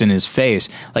 like just in his face,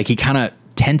 like he kind of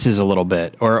tenses a little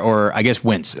bit, or I guess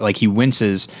like he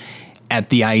winces at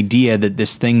the idea that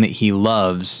this thing that he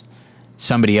loves,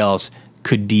 somebody else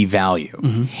could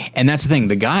devalue. And that's the thing.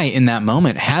 The guy in that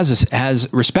moment has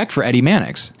respect for Eddie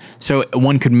Mannix. So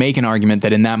one could make an argument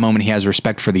that in that moment he has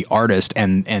respect for the artist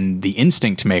and the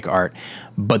instinct to make art,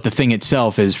 but the thing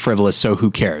itself is frivolous, so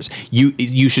who cares?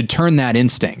 You should turn that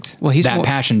instinct,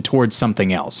 passion towards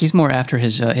something else. He's more after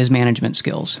his management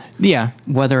skills. Yeah.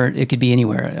 Whether it could be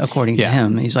anywhere, according to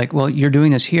him. He's like, well, you're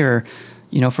doing this here,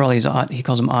 for all these he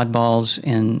calls them oddballs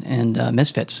and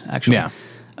misfits, actually. Yeah.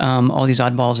 All these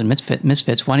oddballs and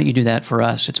misfits, why don't you do that for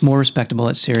us? It's more respectable.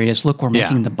 It's serious. Look, we're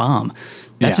making the bomb.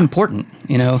 That's important,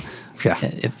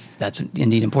 if that's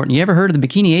indeed important. You ever heard of the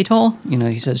Bikini Atoll?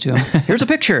 He says to him, here's a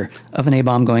picture of an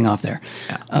A-bomb going off there.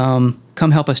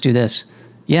 Come help us do this.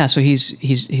 Yeah, so he's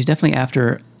definitely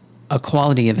after a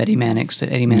quality of Eddie Mannix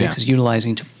that Eddie Mannix is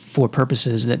utilizing for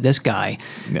purposes that this guy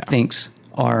thinks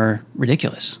are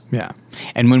ridiculous. Yeah.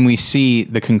 And when we see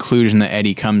the conclusion that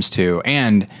Eddie comes to,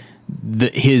 and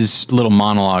his little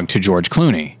monologue to George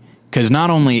Clooney, because not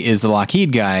only is the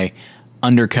Lockheed guy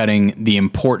undercutting the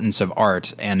importance of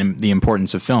art and the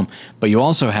importance of film, but you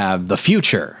also have the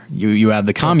future. You have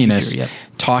the communists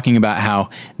talking about how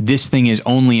this thing is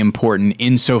only important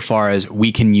insofar as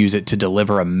we can use it to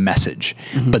deliver a message,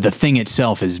 but the thing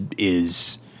itself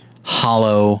is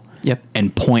hollow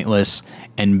and pointless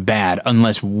and bad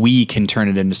unless we can turn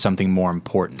it into something more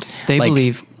important. They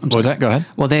believe. What was that? Go ahead.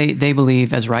 Well, they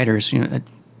believe as writers,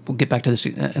 we'll get back to this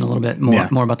in a little bit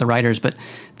more about the writers, but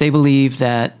they believe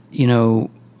that,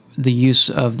 the use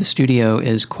of the studio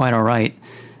is quite all right.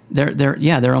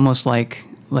 They're almost like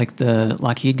the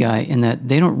Lockheed guy in that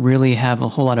they don't really have a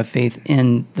whole lot of faith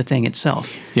in the thing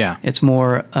itself. Yeah. It's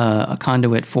more a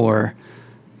conduit for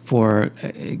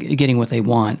getting what they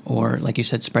want, or like you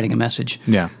said, spreading a message.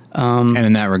 Yeah. And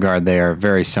in that regard, they are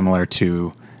very similar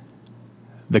to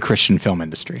the Christian film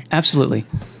industry. Absolutely.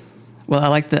 Well, I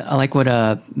like what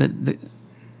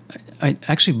I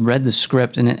actually read the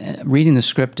script, and reading the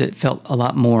script, it felt a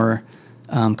lot more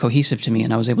cohesive to me,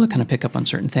 and I was able to kind of pick up on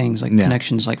certain things, like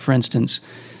connections. Like, for instance,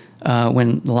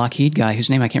 when the Lockheed guy, whose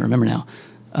name I can't remember now,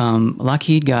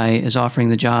 Lockheed guy is offering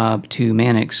the job to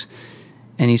Mannix,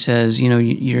 and he says,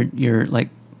 you're like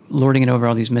lording it over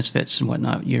all these misfits and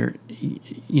whatnot. Your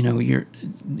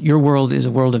world is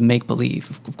a world of make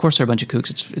believe. Of course, they're a bunch of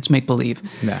kooks. It's make believe.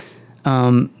 Yeah.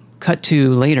 Cut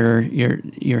to later,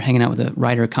 you're hanging out with the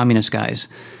writer communist guys,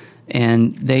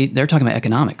 and they're talking about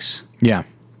economics. Yeah.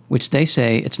 Which they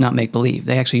say it's not make-believe.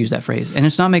 They actually use that phrase. And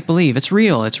it's not make-believe. It's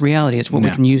real. It's reality. It's what we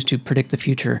can use to predict the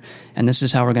future. And this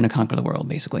is how we're going to conquer the world,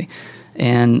 basically.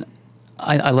 And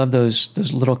I love those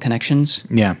little connections.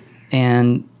 Yeah.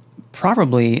 And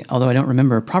probably, although I don't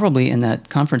remember, probably in that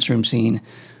conference room scene,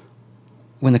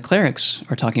 when the clerics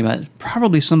are talking about it,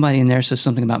 probably somebody in there says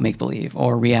something about make-believe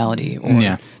or reality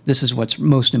or this is what's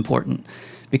most important.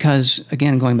 Because,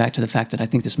 again, going back to the fact that I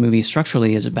think this movie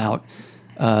structurally is about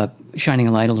shining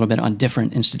a light a little bit on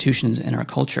different institutions in our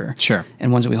culture. Sure.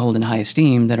 And ones that we hold in high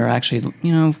esteem that are actually,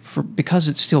 because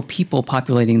it's still people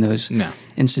populating those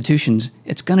institutions,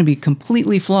 it's going to be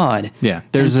completely flawed. Yeah.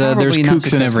 There's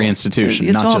kooks in every institution,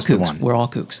 it's not all just kooks. the one. We're all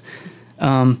kooks.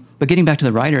 But getting back to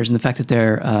the writers and the fact that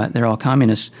they're all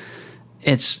communists,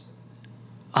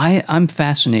 I'm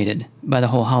fascinated by the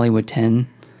whole Hollywood 10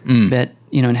 bit,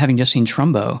 and having just seen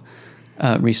Trumbo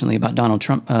recently about Donald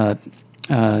Trump,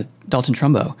 Dalton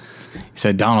Trumbo. You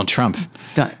said Donald Trump.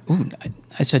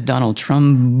 I said Donald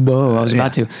Trumbo. I was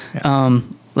about to. Yeah.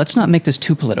 Let's not make this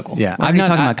too political. Yeah, I'm not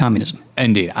talking about communism.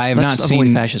 Indeed, Let's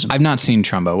avoid fascism. I've not seen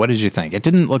Trumbo. What did you think? It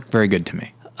didn't look very good to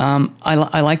me.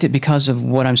 I liked it because of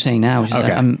what I'm saying now, which is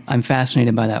that I'm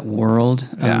fascinated by that world,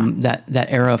 that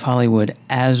era of Hollywood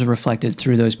as reflected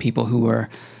through those people who were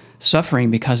suffering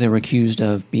because they were accused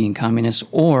of being communists,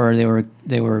 or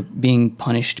they were being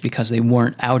punished because they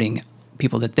weren't outing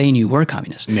people that they knew were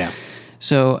communists. Yeah.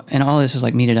 So, and all this is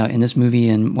like meted out in this movie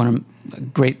and a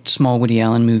great small Woody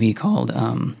Allen movie called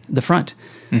The Front,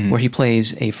 where he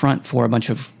plays a front for a bunch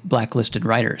of blacklisted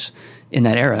writers in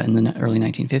that era in the early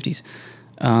 1950s.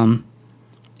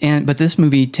 But this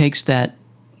movie takes that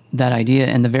idea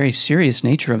and the very serious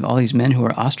nature of all these men who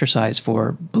are ostracized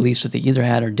for beliefs that they either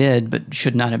had or did, but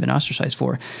should not have been ostracized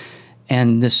for.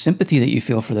 And the sympathy that you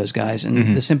feel for those guys,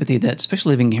 and the sympathy that,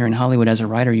 especially living here in Hollywood as a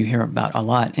writer, you hear about a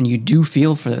lot, and you do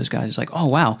feel for those guys. It's like, oh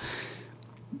wow,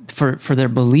 for their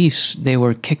beliefs, they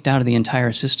were kicked out of the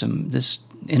entire system. This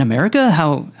in America,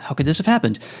 how could this have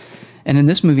happened? And in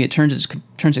this movie, it turns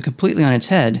it completely on its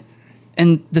head.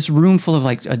 And this room full of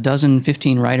like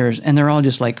 15 writers, and they're all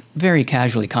just like very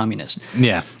casually communist.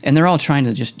 Yeah. And they're all trying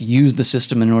to just use the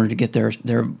system in order to get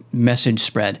their message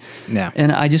spread. Yeah.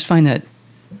 And I just find that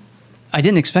I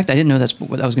didn't know that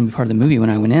was going to be part of the movie when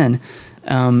I went in.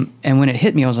 And when it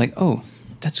hit me, I was like, oh,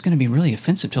 that's going to be really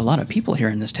offensive to a lot of people here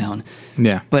in this town.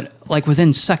 Yeah. But like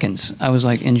within seconds, I was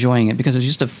like enjoying it because it was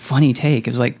just a funny take.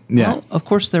 It was like, well, of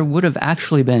course there would have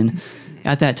actually been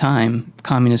at that time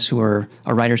communists who were,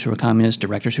 or writers who were communists,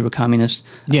 directors who were communists,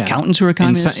 accountants who were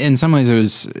communists. In some ways,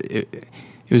 it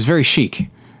was very chic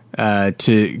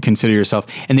to consider yourself,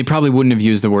 and they probably wouldn't have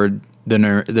used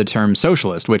the term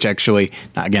socialist, which actually,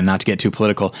 again, not to get too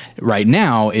political, right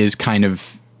now is kind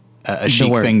of a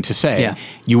chic thing to say. Yeah.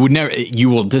 You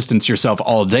will distance yourself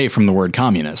all day from the word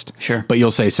communist. Sure. But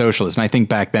you'll say socialist. And I think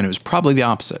back then it was probably the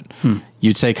opposite.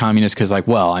 You'd say communist because they're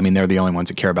the only ones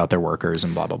that care about their workers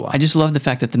and blah, blah, blah. I just love the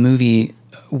fact that a movie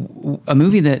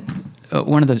that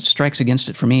one of the strikes against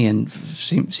it for me and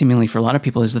seemingly for a lot of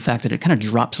people is the fact that it kind of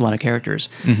drops a lot of characters.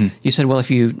 You said, well,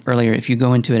 if you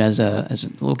go into it as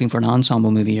looking for an ensemble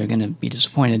movie, you're going to be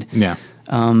disappointed. Yeah.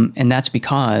 And that's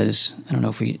because, I don't know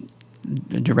if we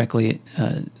directly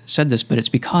said this, but it's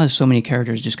because so many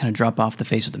characters just kind of drop off the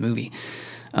face of the movie.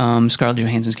 Scarlett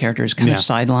Johansson's character is kind of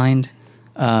sidelined.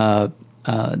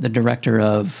 The director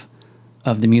of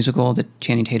the musical that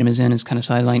Channing Tatum is in is kind of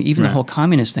sidelined. Even the whole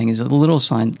communist thing is a little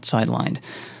sidelined,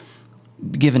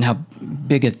 given how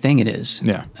big a thing it is.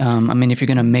 Yeah. If you're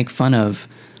going to make fun of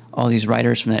all these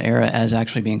writers from that era as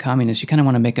actually being communists, you kind of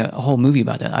want to make a whole movie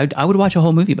about that. I would watch a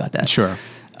whole movie about that. Sure.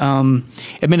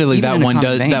 Admittedly, that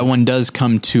one does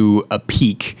come to a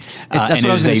peak, and it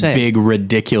is a big,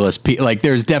 ridiculous peak. Like,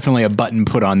 there's definitely a button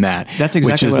put on that. That's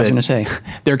exactly what I was going to say.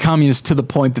 They're communists to the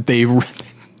point that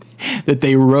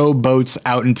they row boats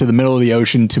out into the middle of the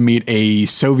ocean to meet a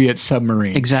Soviet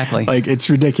submarine. Exactly. Like, it's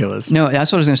ridiculous. No,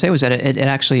 that's what I was going to say, was that it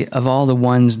actually, of all the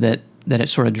ones that it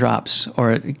sort of drops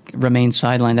or it remains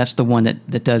sidelined, that's the one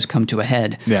that does come to a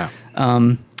head. Yeah.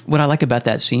 What I like about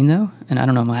that scene, though, and I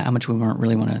don't know how much we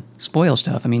really want to spoil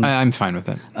stuff. I'm fine with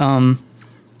it.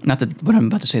 not that what I'm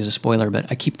about to say is a spoiler, but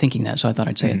I keep thinking that, so I thought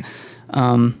I'd say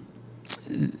it.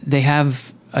 They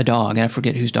have a dog, and I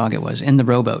forget whose dog it was, in the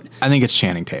rowboat. I think it's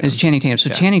Channing Tatum. It's Channing Tatum. So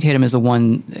Channing Tatum is the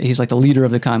one, he's like the leader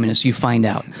of the communists. You find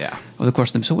out. Yeah. Over the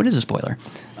course of so what is a spoiler?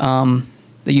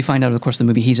 That you find out over the course of the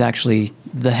movie, he's actually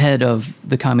the head of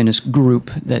the communist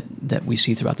group that we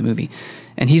see throughout the movie.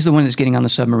 And he's the one that's getting on the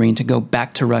submarine to go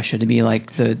back to Russia to be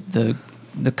like the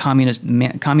communist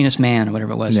man or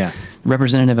whatever it was,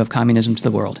 representative of communism to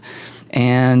the world.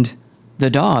 And the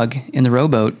dog in the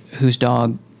rowboat, whose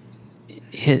dog,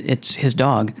 it's his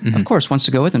dog, of course, wants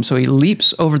to go with him. So he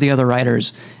leaps over the other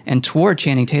riders and toward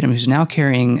Channing Tatum, who's now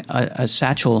carrying a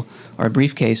satchel or a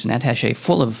briefcase, an attaché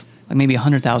full of like maybe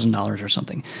 $100,000 or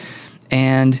something.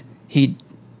 And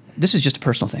this is just a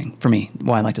personal thing for me,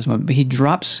 why I like this movie, but he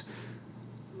drops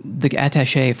the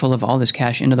attaché full of all this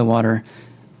cash into the water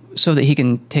so that he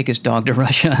can take his dog to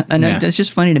Russia. And it's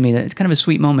just funny to me that it's kind of a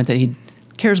sweet moment that he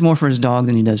cares more for his dog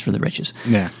than he does for the riches.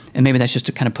 Yeah. And maybe that's just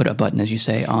to kind of put a button, as you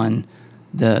say, on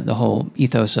the whole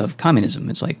ethos of communism.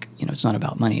 It's like, it's not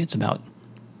about money. It's about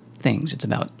things. It's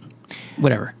about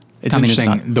whatever. It's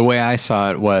interesting. The way I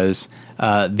saw it was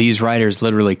these writers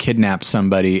literally kidnap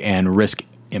somebody and risk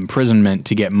imprisonment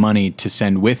to get money to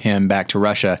send with him back to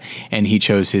Russia, and he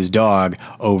chose his dog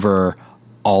over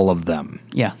all of them.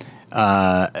 Yeah.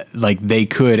 Like they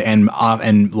could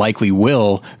and likely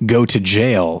will go to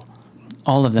jail,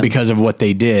 all of them, because of what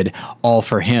they did, all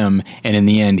for him. And in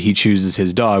the end, he chooses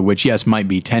his dog, which yes might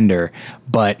be tender,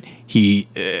 but he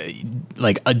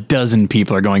like a dozen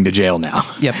people are going to jail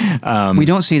now. Yep. We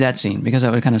don't see that scene because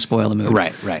that would kind of spoil the movie.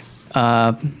 Right.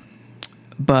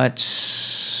 But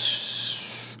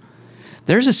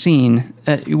there's a scene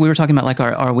we were talking about, like,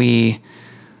 are we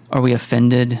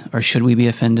offended, or should we be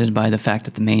offended by the fact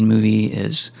that the main movie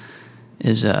is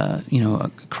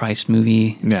a Christ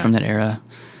movie from that era?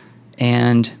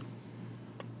 And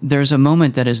there's a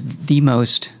moment that is the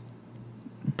most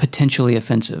potentially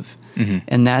offensive. Mm-hmm.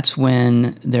 And that's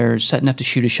when they're setting up to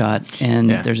shoot a shot, and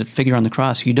there's a figure on the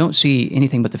cross you don't see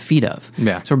anything but the feet of.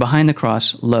 Yeah. So we're behind the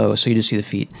cross, low, so you just see the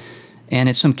feet. And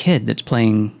it's some kid that's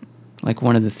playing like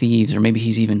one of the thieves, or maybe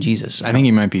he's even Jesus. I think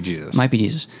he might be Jesus. Might be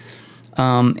Jesus.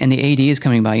 And the AD is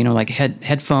coming by, like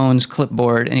headphones,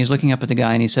 clipboard, and he's looking up at the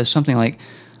guy, and he says something like,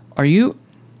 are you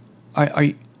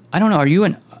I don't know, are you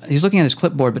an... He's looking at his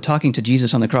clipboard, but talking to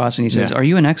Jesus on the cross, and he says, are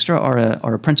you an extra or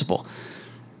a principal?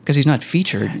 Because he's not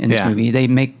featured in this movie. They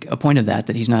make a point of that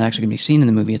he's not actually going to be seen in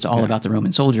the movie. It's all about the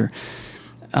Roman soldier.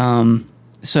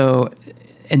 So,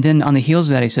 and then on the heels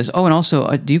of that, he says, oh, and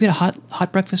also, do you get a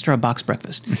hot breakfast or a box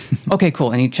breakfast? Okay,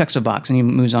 cool. And he checks a box, and he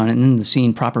moves on, and then the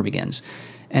scene proper begins.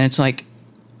 And it's like,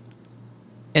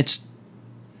 it's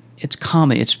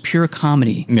comedy. It's pure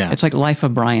comedy. Yeah. It's like Life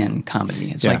of Brian comedy.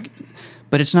 It's like...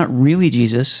 But it's not really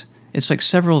Jesus. It's like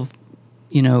several,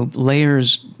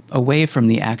 layers away from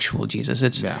the actual Jesus.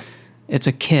 It's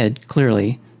a kid,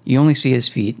 clearly. You only see his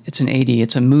feet. It's an AD.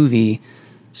 It's a movie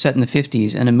set in the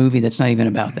 50s, and a movie that's not even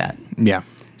about that. Yeah.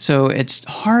 So it's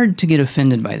hard to get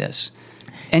offended by this.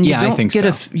 And you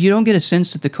don't you don't get a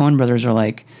sense that the Coen brothers are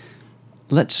like,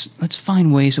 let's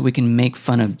find ways that we can make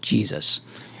fun of Jesus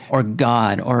or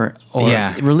God or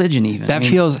religion even. That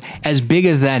feels, as big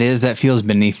as that is, that feels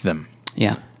beneath them.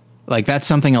 Yeah. Like that's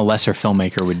something a lesser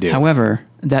filmmaker would do. However,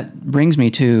 that brings me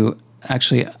to,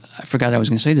 actually, I forgot I was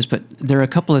going to say this, but there are a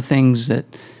couple of things that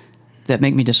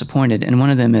make me disappointed. And one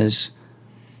of them is,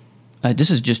 this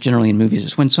is just generally in movies,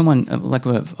 is when someone, like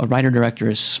a writer-director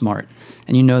is smart,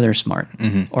 and they're smart,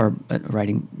 or a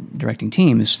directing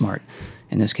team is smart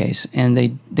in this case, and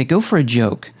they go for a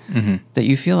joke that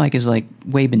you feel like is like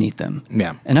way beneath them.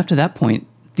 Yeah. And up to that point,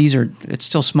 it's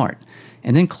still smart.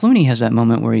 And then Clooney has that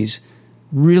moment where he's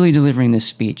really delivering this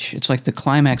speech. It's like the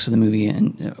climax of the movie,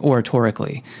 and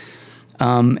oratorically.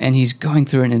 And he's going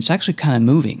through it, and it's actually kind of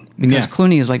moving. Because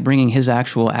Clooney is like bringing his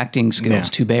actual acting skills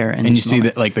to bear. And you see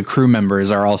that like the crew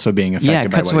members are also being affected by what he's saying.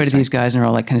 Yeah, it cuts away to these guys, and they're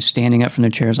all like kind of standing up from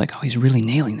their chairs like, oh, he's really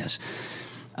nailing this.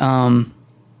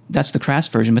 That's the crass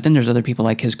version. But then there's other people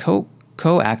like his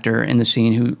co-actor in the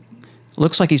scene who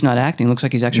looks like he's not acting, looks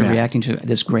like he's actually reacting to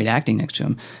this great acting next to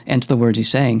him and to the words he's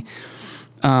saying.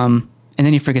 And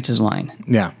then he forgets his line.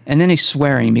 Yeah. And then he's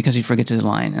swearing because he forgets his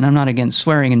line. And I'm not against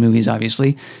swearing in movies,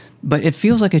 obviously, but it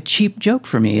feels like a cheap joke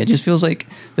for me. It just feels like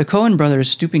the Coen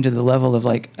brothers stooping to the level of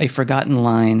like a forgotten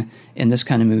line in this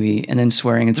kind of movie and then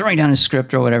swearing and throwing down his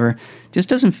script or whatever. Just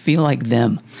doesn't feel like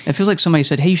them. It feels like somebody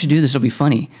said, hey, you should do this, it'll be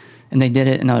funny. And they did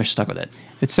it, and now they're stuck with it.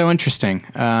 It's so interesting.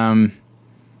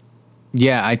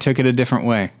 Yeah, I took it a different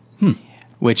way,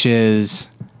 which is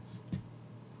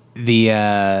the...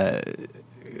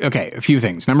 Okay, a few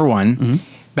things. Number one,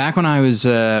 back when I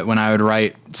would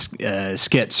write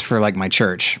skits for like my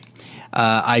church,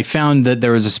 I found that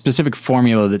there was a specific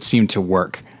formula that seemed to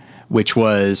work, which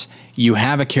was you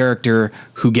have a character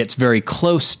who gets very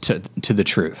close to the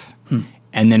truth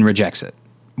and then rejects it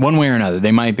one way or another.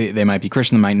 They might be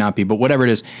Christian, they might not be, but whatever it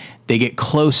is, they get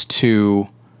close to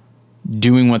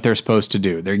doing what they're supposed to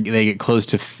do. They get close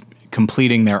to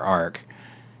completing their arc,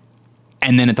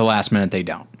 and then at the last minute they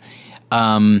don't.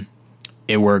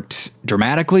 It worked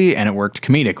dramatically and it worked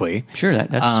comedically. Sure,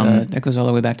 that goes all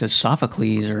the way back to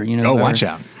Sophocles, or watch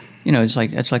out.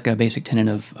 It's like a basic tenet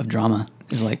of drama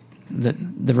is like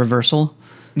the reversal.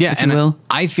 Yeah, if you will.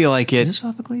 I feel like Is it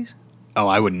Sophocles? Oh,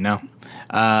 I wouldn't know.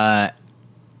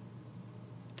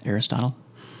 Aristotle.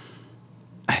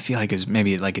 I feel like it was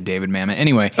maybe like a David Mamet.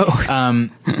 Anyway, Oh.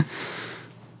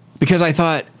 Because I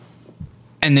thought,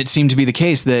 and it seemed to be the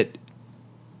case, that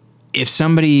if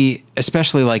somebody,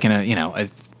 especially like in a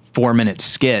 4-minute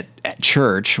skit at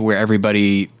church where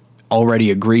everybody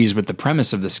already agrees with the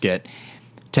premise of the skit,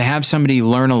 to have somebody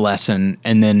learn a lesson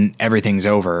and then everything's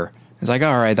over, it's like,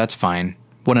 all right, that's fine.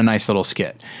 What a nice little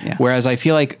skit. Yeah. Whereas I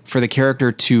feel like for the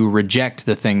character to reject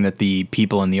the thing that the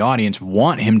people in the audience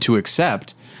want him to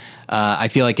accept, I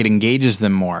feel like it engages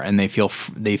them more, and they feel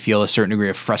a certain degree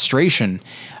of frustration.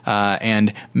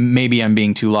 And maybe I'm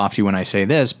being too lofty when I say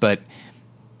this, but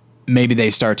maybe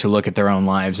they start to look at their own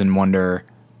lives and wonder,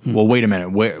 well, wait a minute,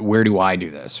 where do I do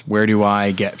this? Where do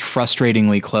I get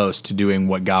frustratingly close to doing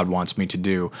what God wants me to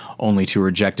do, only to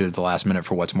reject it at the last minute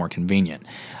for what's more convenient?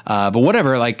 But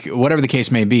whatever the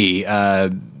case may be,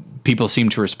 people seem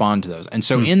to respond to those. And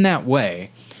so in that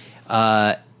way,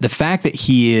 the fact that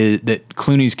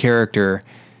Clooney's character,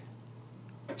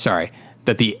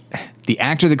 that the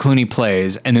actor that Clooney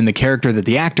plays and then the character that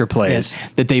the actor plays, yes,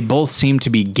 that they both seem to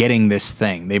be getting this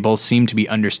thing. They both seem to be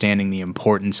understanding the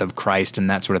importance of Christ and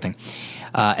that sort of thing.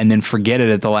 And then forget it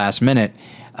at the last minute.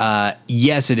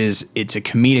 Yes, it's a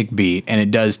comedic beat and it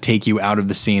does take you out of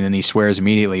the scene and he swears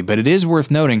immediately, but it is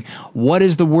worth noting, what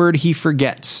is the word he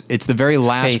forgets? It's the very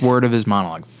last faith. Word of his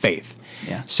monologue, faith.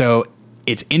 Yeah. So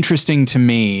it's interesting to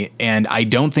me, and I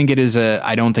don't think it's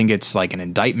like an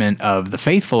indictment of the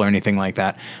faithful or anything like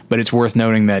that, but it's worth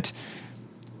noting that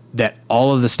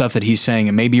all of the stuff that he's saying,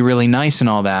 it may be really nice and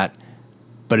all that,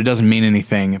 but it doesn't mean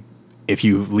anything if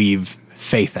you leave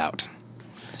faith out.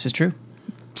 This is true.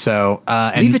 So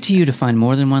leave it to you to find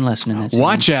more than one lesson in that scene.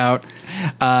 Watch out.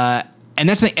 And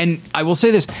that's the, and I will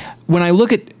say this, when I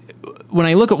look at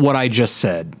what I just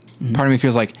said, part of me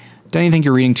feels like, don't you think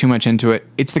you're reading too much into it?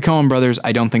 It's the Coen brothers.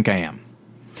 I don't think I am.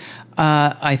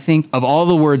 I think of all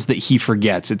the words that he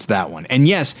forgets, it's that one. And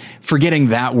yes, forgetting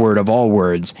that word of all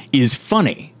words is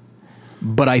funny,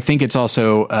 but I think it's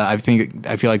also, I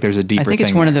feel like there's a deeper thing. I think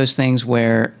it's one of those things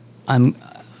where I'm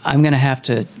going to have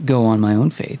to go on my own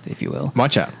faith, if you will.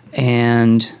 Watch out.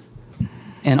 And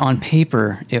on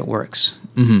paper, it works.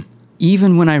 Mm-hmm.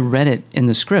 Even when I read it in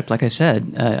the script, like I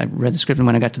said, I read the script, and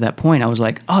when I got to that point, I was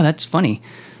like, oh, that's funny.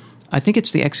 I think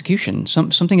it's the execution.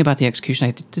 Something about the execution. I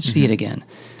had to see it again.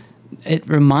 It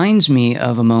reminds me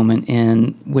of a moment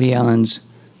in Woody Allen's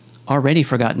already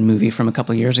forgotten movie from a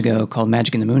couple of years ago called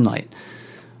Magic in the Moonlight,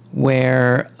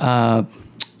 where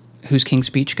who's King's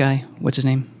Speech guy? What's his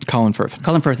name? Colin Firth.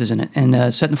 Colin Firth is in it,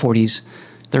 and set in the 40s,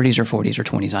 30s or 40s or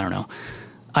 20s. I don't know.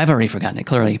 I've already forgotten it,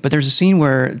 clearly. But there's a scene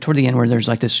where, toward the end, where there's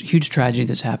like this huge tragedy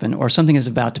that's happened, or something is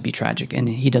about to be tragic, and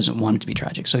he doesn't want it to be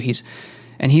tragic. So he's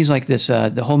like this,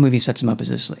 the whole movie sets him up as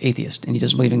this atheist, and he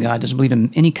doesn't believe in God, doesn't believe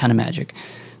in any kind of magic,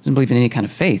 doesn't believe in any kind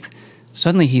of faith.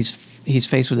 Suddenly he's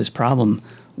faced with this problem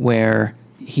where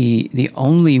the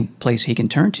only place he can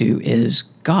turn to is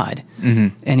God.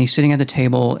 Mm-hmm. And he's sitting at the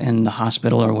table in the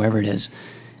hospital or wherever it is,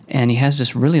 and he has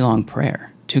this really long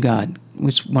prayer to God,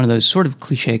 which is one of those sort of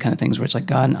cliche kind of things where it's like,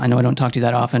 God, I know I don't talk to you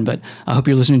that often, but I hope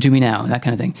you're listening to me now, that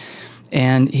kind of thing.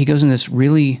 And he goes in this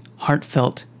really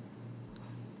heartfelt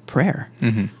prayer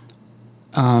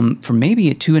for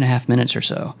maybe 2.5 minutes or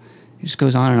so. He just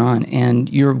goes on, and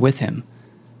you're with him.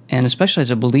 And especially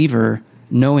as a believer,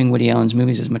 knowing Woody Allen's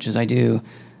movies as much as I do,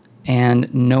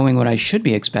 and knowing what I should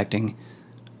be expecting,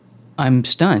 I'm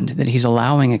stunned that he's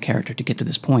allowing a character to get to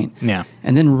this point. Yeah.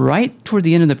 And then right toward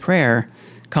the end of the prayer,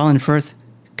 Colin Firth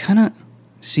kind of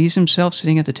sees himself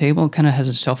sitting at the table, kind of has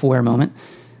a self-aware moment,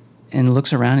 and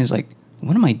looks around. He's like,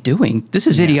 what am I doing? This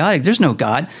is idiotic. There's no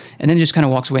God. And then just kind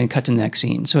of walks away and cuts to the next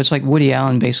scene. So it's like Woody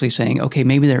Allen basically saying, okay,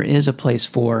 maybe there is a place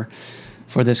for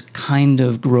this kind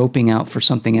of groping out for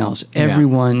something else.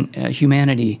 Everyone,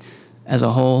 humanity as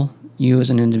a whole, you as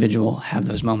an individual, have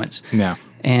those moments. Yeah.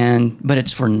 but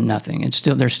it's for nothing.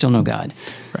 There's still no God.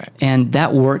 Right. And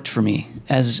that worked for me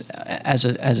as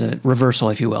a reversal,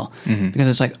 if you will, because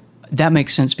it's like, that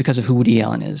makes sense because of who Woody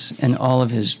Allen is and all of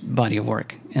his body of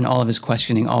work and all of his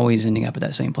questioning always ending up at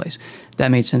that same place.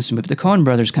 That made sense to me. But the Coen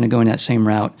brothers kind of go in that same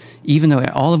route, even though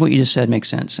all of what you just said makes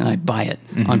sense and I buy it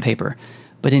on paper.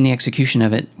 But in the execution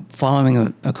of it, following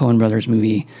a Coen brothers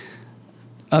movie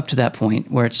up to that point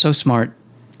where it's so smart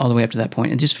all the way up to that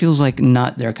point, it just feels like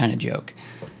not their kind of joke.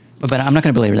 But I'm not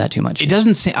going to belabor that too much. It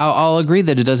doesn't seem, I'll agree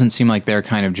that it doesn't seem like their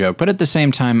kind of joke, but at the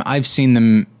same time, I've seen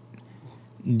them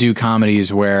do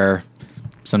comedies where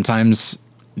sometimes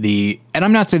and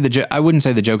I'm not saying I wouldn't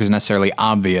say the joke is necessarily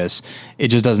obvious. It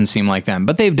just doesn't seem like them.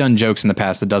 But they've done jokes in the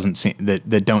past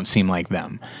that don't seem like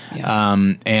them. Yeah.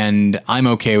 And I'm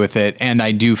okay with it. And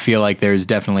I do feel like there's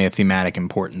definitely a thematic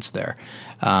importance there.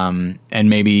 And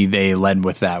maybe they led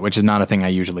with that, which is not a thing I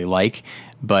usually like.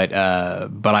 But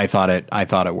I thought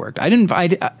it worked.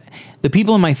 The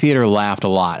people in my theater laughed a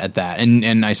lot at that,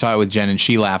 and I saw it with Jen, and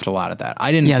she laughed a lot at that.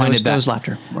 I didn't find it that. There was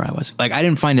laughter where I was. Like, I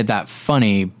didn't find it that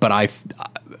funny, but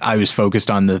I was focused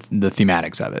on the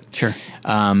thematics of it. Sure.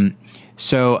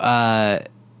 So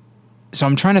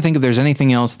I'm trying to think if there's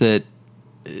anything else that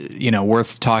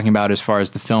worth talking about as far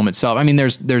as the film itself. I mean,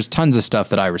 there's tons of stuff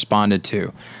that I responded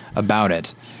to about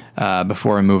it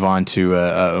before I move on to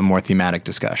a more thematic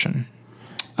discussion.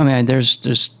 I mean,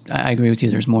 I agree with you.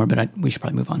 There's more, but we should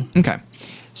probably move on. Okay.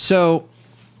 So,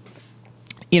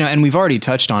 and we've already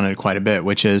touched on it quite a bit,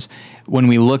 which is when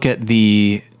we look at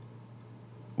the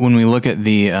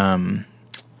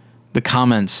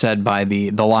comments said by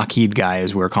the Lockheed guy,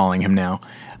 as we're calling him now,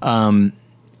 and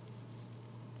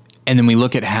then we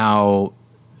look at how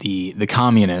the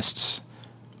communists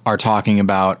are talking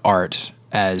about art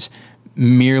as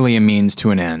merely a means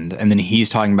to an end, and then he's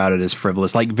talking about it as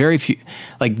frivolous. Like, very few,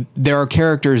 like, there are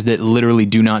characters that literally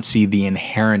do not see the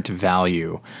inherent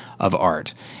value of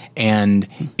art. And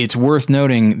it's worth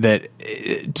noting that,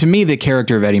 to me, the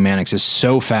character of Eddie Mannix is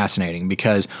so fascinating,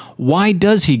 because why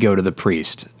does he go to the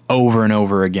priest over and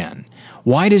over again?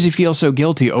 Why does he feel so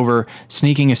guilty over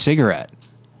sneaking a cigarette?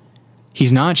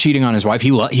 He's not cheating on his wife.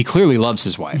 He clearly loves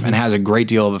his wife and has a great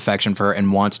deal of affection for her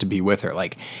and wants to be with her.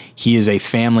 Like, he is a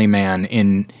family man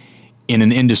in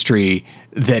an industry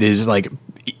that is like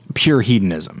pure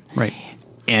hedonism. Right.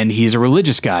 And he's a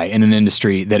religious guy in an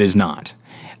industry that is not.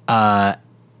 And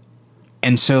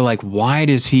so, like, why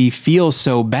does he feel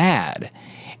so bad?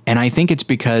 And I think it's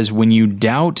because when you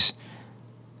doubt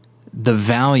the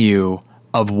value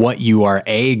of what you are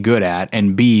A, good at,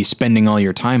 and B, spending all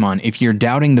your time on, if you're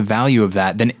doubting the value of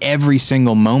that, then every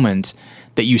single moment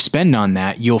that you spend on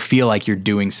that, you'll feel like you're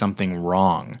doing something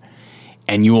wrong.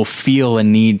 And you will feel a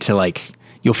need to,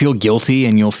 you'll feel guilty,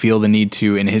 and you'll feel the need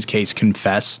to, in his case,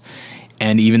 confess.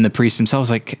 And even the priest himself is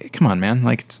like, come on, man,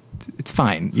 like, it's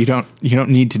fine. You don't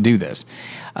need to do this.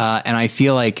 And I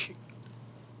feel like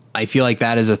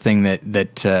that is a thing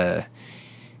that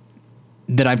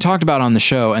I've talked about on the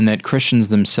show, and that Christians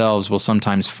themselves will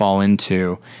sometimes fall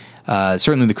into.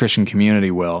 Certainly the Christian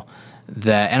community will.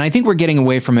 And I think we're getting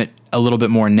away from it a little bit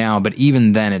more now, but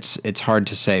even then it's hard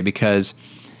to say, because,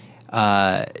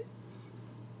 for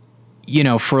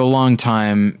a long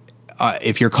time,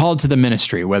 if you're called to the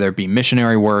ministry, whether it be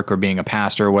missionary work or being a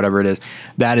pastor or whatever it is,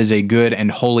 that is a good and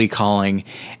holy calling.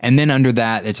 And then under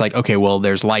that, it's like, okay, well,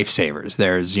 there's lifesavers.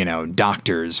 There's,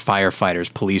 doctors,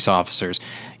 firefighters, police officers,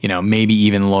 maybe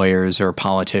even lawyers or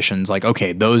politicians. Like,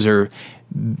 okay, those are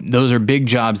big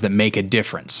jobs that make a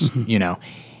difference. Mm-hmm.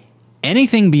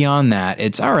 Anything beyond that,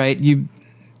 it's all right. You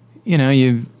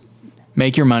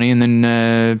make your money and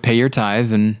then pay your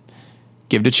tithe and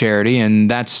give to charity, and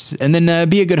then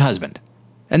be a good husband,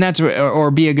 and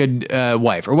or be a good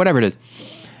wife, or whatever it is.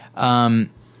 And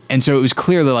so it was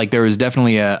clear that, like, there was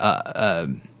definitely there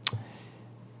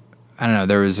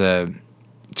was a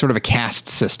sort of a caste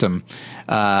system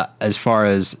as far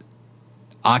as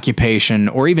occupation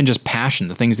or even just passion,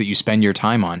 the things that you spend your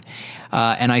time on.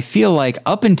 And I feel like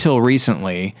up until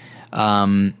recently,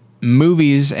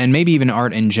 movies and maybe even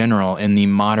art in general in the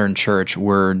modern church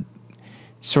were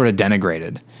sort of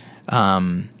denigrated.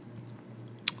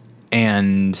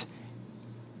 And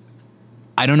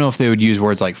I don't know if they would use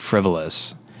words like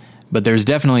frivolous, but there's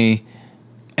definitely,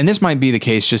 and this might be the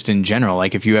case just in general,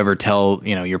 like if you ever tell,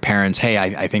 your parents, hey,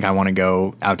 I think I want to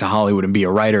go out to Hollywood and be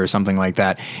a writer or something like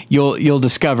that, you'll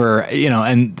discover,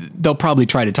 and they'll probably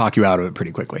try to talk you out of it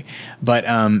pretty quickly. But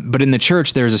in the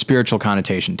church, there's a spiritual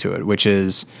connotation to it, which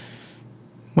is,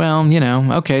 well,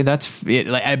 okay, that's it.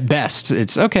 Like, at best,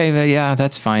 it's okay. Yeah,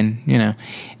 that's fine.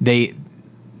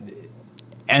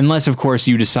 Unless of course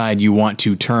you decide you want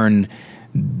to turn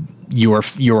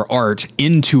your art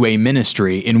into a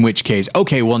ministry, in which case,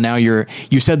 okay, well, now you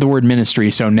said the word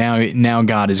ministry, so now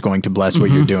God is going to bless what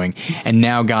you're doing, and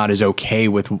now God is okay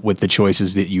with the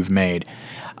choices that you've made.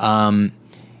 And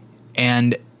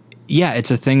yeah,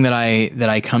 it's a thing that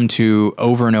I come to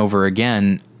over and over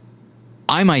again.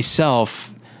 I myself,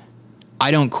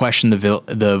 I don't question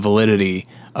the validity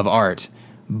of art,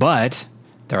 but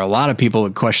there are a lot of people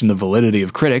that question the validity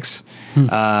of critics.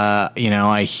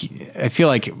 I feel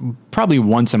like probably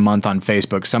once a month on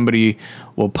Facebook, somebody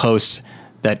will post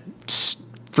that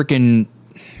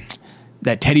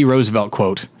that Teddy Roosevelt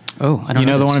quote. Oh, I don't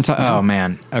know the one I'm talking. Oh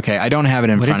man. Okay. I don't have it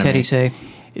in front of me. What did Teddy say?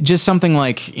 Just something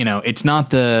like, it's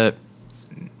not I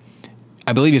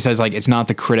believe he says like, it's not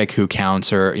the critic who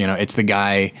counts, or, it's the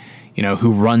guy,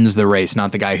 who runs the race,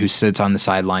 not the guy who sits on the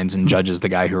sidelines and judges the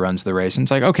guy who runs the race. And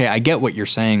it's like, okay, I get what you're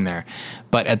saying there.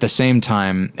 But at the same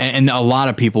time, and a lot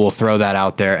of people will throw that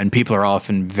out there, and people are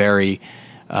often very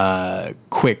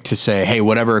quick to say, hey,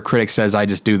 whatever a critic says, I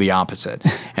just do the opposite.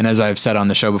 And as I've said on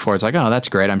the show before, it's like, oh, that's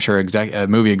great. I'm sure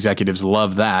movie executives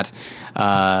love that.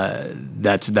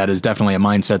 That is definitely a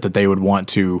mindset that they would want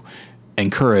to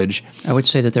encourage. I would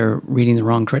say that they're reading the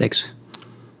wrong critics.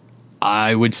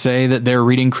 I would say that they're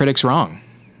reading critics wrong.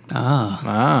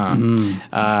 And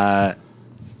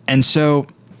so,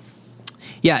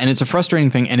 yeah, and it's a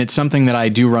frustrating thing, and it's something that I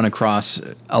do run across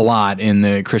a lot in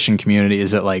the Christian community,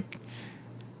 is that, like,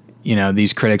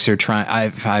 these critics are trying.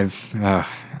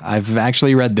 I've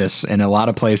actually read this in a lot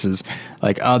of places,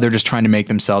 like, oh, they're just trying to make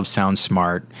themselves sound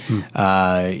smart.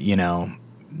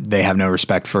 They have no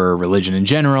respect for religion in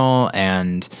general,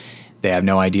 and they have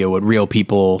no idea what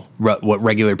what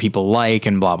regular people like,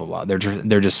 and blah, blah, blah.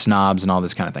 They're just snobs and all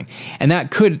this kind of thing. And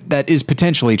that is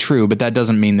potentially true, but that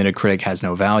doesn't mean that a critic has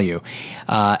no value.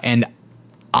 And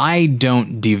I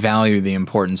don't devalue the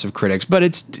importance of critics, but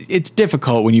it's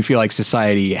difficult when you feel like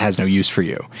society has no use for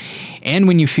you. And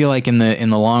when you feel like in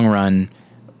the long run,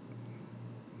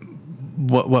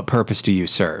 what purpose do you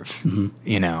serve?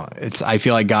 I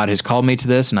feel like God has called me to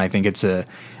this, and I think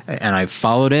and I've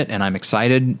followed it, and I'm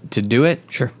excited to do it.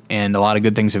 Sure. And a lot of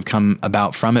good things have come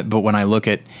about from it. But when I look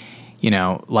at,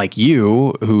 like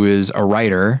you, who is a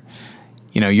writer,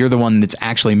 you're the one that's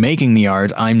actually making the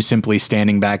art. I'm simply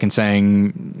standing back and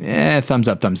saying, thumbs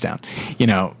up, thumbs down,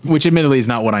 which admittedly is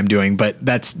not what I'm doing, but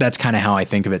that's kind of how I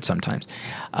think of it sometimes.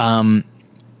 And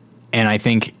I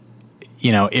think,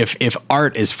 if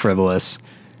art is frivolous,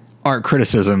 art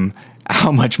criticism,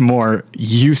 how much more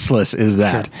useless is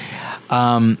that?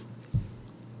 Sure.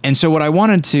 And so what I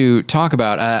wanted to talk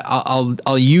about,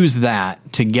 I'll use that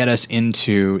to get us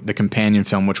into the companion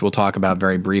film, which we'll talk about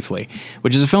very briefly,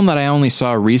 which is a film that I only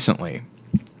saw recently,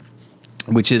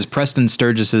 which is Preston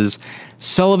Sturges's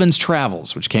Sullivan's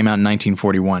Travels, which came out in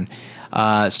 1941.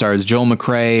 Stars Joel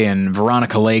McCrea and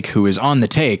Veronica Lake, who is on the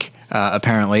take,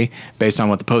 apparently, based on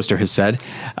what the poster has said.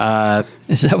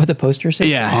 Is that what the poster says?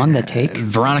 Yeah. On the take?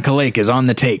 Veronica Lake is on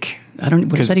the take. What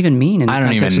does that even mean in the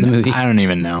context of the movie? I don't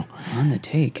even know. On the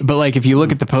take. But like, if you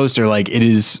look at the poster, like it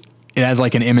has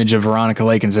like an image of Veronica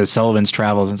Lake and says Sullivan's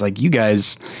Travels. And it's like, you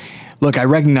guys, look, I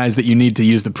recognize that you need to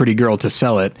use the pretty girl to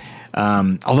sell it.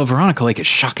 Although Veronica Lake is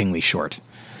shockingly short.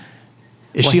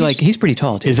 He's pretty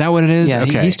tall too. Is that what it is? Yeah,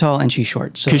 okay. He's tall and she's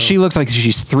short. Because she looks like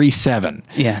she's 3'7".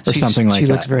 Yeah. Or something like that.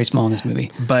 She looks very small in this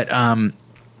movie. But,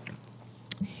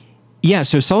 yeah,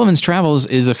 so Sullivan's Travels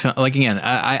is a film, like, again,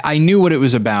 I knew what it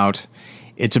was about.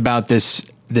 It's about this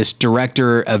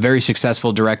director, a very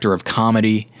successful director of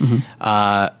comedy,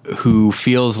 who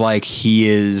feels like he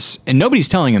is, and nobody's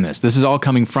telling him this. This is all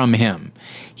coming from him.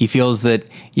 He feels that,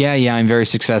 yeah, I'm very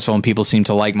successful and people seem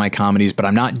to like my comedies, but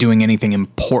I'm not doing anything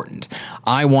important.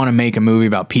 I want to make a movie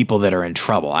about people that are in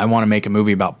trouble. I want to make a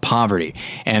movie about poverty.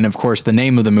 And of course, the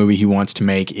name of the movie he wants to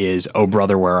make is Oh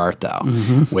Brother, Where Art Thou?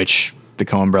 Which the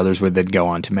Coen brothers would then go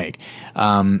on to make.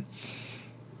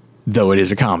 Though it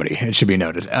is a comedy, it should be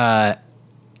noted.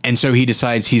 And so he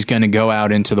decides he's going to go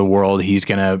out into the world. He's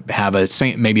going to have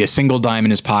maybe a single dime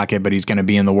in his pocket, but he's going to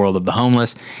be in the world of the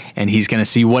homeless, and he's going to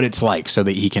see what it's like so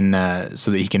that he can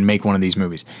make one of these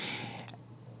movies.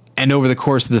 And over the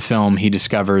course of the film, he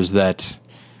discovers that,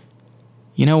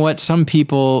 you know what, some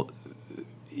people,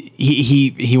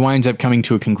 he winds up coming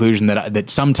to a conclusion that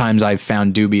sometimes I've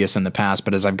found dubious in the past,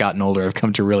 but as I've gotten older, I've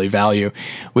come to really value,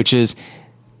 which is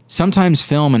sometimes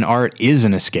film and art is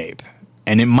an escape,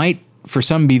 and it might, for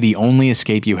some, be the only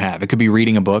escape you have. It could be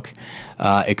reading a book.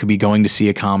 It could be going to see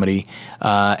a comedy.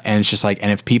 And it's just like,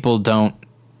 and if people don't,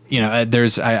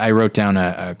 I wrote down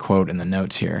a quote in the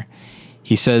notes here.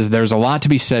 He says, there's a lot to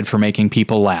be said for making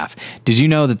people laugh. Did you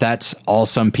know that that's all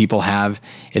some people have?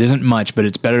 It isn't much, but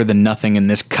it's better than nothing in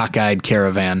this cockeyed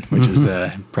caravan, which is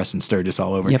Preston Sturges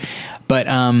all over. Yep. But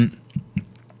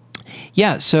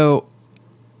yeah, so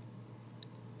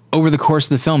over the course of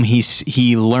the film,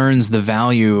 he learns the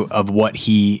value of what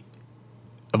he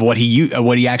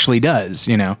actually does,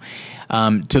 you know,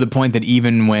 to the point that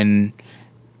even when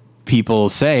people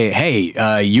say,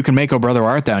 hey, you can make O Brother Where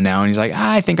Art Thou now, and he's like,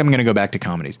 I think I'm going to go back to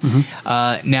comedies.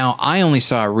 Now, I only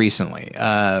saw it recently.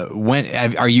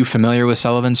 Are you familiar with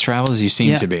Sullivan's Travels? You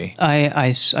seem to be.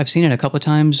 I've seen it a couple of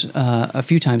times, a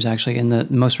few times actually, and the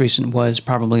most recent was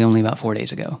probably only about 4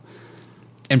 days ago.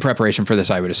 In preparation for this,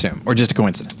 I would assume, or just a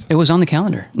coincidence? It was on the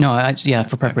calendar. No,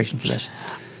 for preparation for this.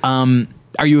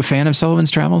 Are you a fan of Sullivan's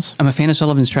Travels? I'm a fan of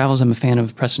Sullivan's Travels. I'm a fan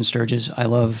of Preston Sturges. I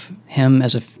love him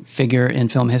as a figure in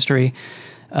film history.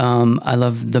 I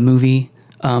love the movie,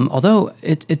 although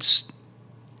it's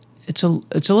a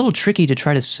little tricky to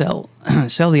try to sell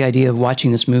the idea of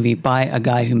watching this movie by a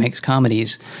guy who makes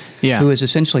comedies, who is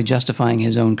essentially justifying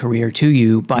his own career to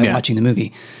you by watching the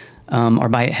movie, or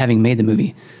by having made the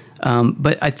movie.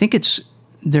 But I think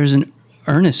there's an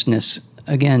earnestness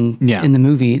again in the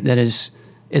movie that is.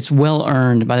 It's well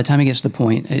earned. By the time it gets to the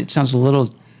point, it sounds a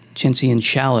little chintzy and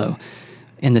shallow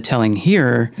in the telling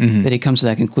here that he comes to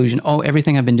that conclusion. Oh,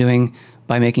 everything I've been doing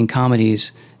by making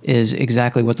comedies is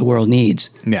exactly what the world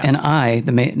needs. Yeah. And I,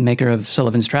 the maker of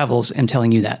Sullivan's Travels, am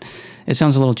telling you that. It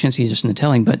sounds a little chintzy just in the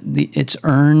telling, but it's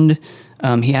earned.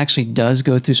 He actually does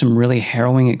go through some really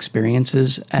harrowing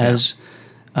experiences as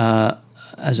a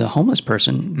homeless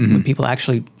person. When people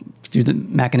actually, through the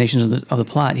machinations of the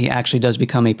plot, he actually does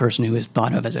become a person who is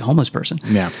thought of as a homeless person.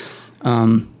 Yeah.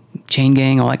 Chain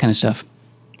gang, all that kind of stuff.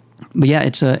 But yeah,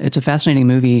 it's a fascinating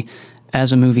movie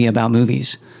as a movie about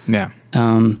movies. Yeah.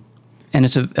 And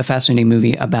it's a fascinating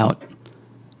movie about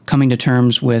coming to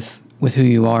terms with who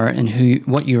you are and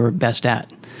what you're best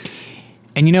at.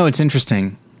 And you know, it's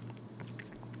interesting.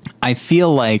 I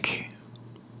feel like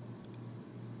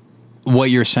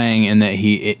what you're saying in that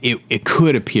it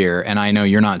could appear, and I know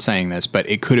you're not saying this, but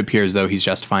it could appear as though he's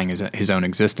justifying his own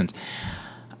existence.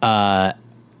 I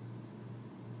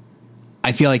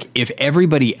feel like if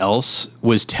everybody else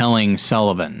was telling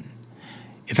Sullivan,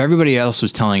 if everybody else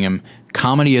was telling him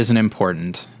comedy isn't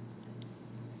important,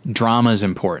 drama is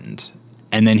important,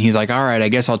 and then he's like, all right, I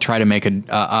guess I'll try to make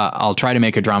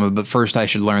a drama, but first I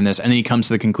should learn this, and then he comes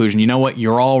to the conclusion, you know what,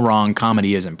 you're all wrong,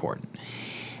 comedy is important.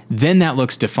 Then that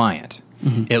looks defiant.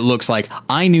 It looks like,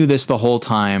 I knew this the whole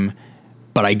time,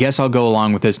 but I guess I'll go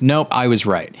along with this. Nope, I was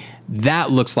right.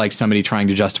 That looks like somebody trying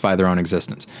to justify their own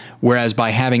existence. Whereas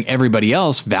by having everybody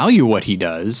else value what he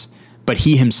does, but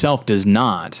he himself does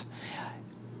not,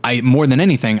 more than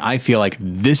anything, I feel like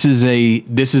this is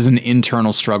an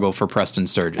internal struggle for Preston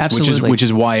Sturges. Absolutely. which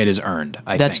is why it is earned.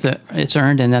 It's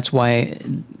earned, and that's why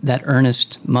that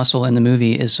earnest muscle in the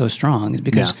movie is so strong.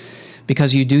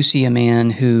 Because you do see a man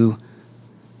who,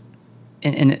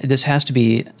 and this has to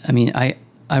be, I mean, I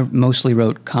mostly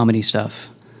wrote comedy stuff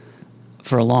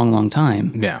for a long, long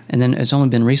time. Yeah. And then it's only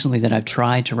been recently that I've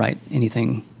tried to write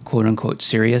anything quote unquote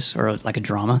serious or like a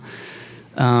drama.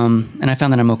 And I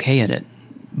found that I'm okay at it.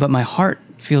 But my heart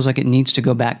feels like it needs to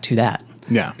go back to that.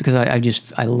 Yeah. Because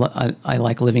I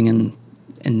like living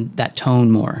in that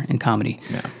tone more in comedy.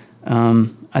 Yeah.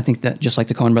 I think that just like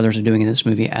the Coen brothers are doing in this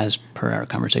movie, as per our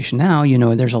conversation now, you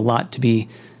know, there's a lot to be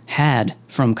had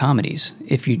from comedies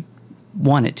if you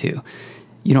want it to.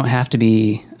 You don't have to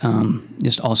be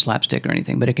just all slapstick or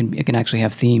anything, but it can actually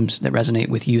have themes that resonate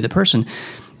with you, the person.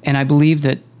 And I believe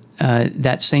that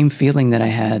that same feeling that I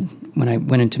had when I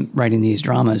went into writing these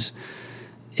dramas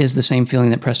is the same feeling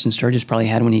that Preston Sturges probably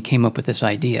had when he came up with this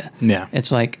idea. Yeah.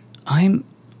 It's like, I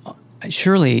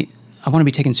want to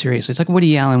be taken seriously. It's like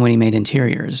Woody Allen when he made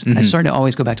Interiors. I started to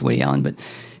always go back to Woody Allen, but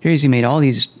here he made all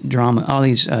these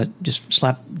just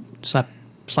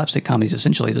slapstick comedies,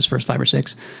 essentially, those first 5 or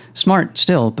 6. Smart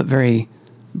still, but very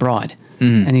broad.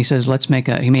 And he says,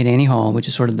 he made Annie Hall, which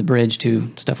is sort of the bridge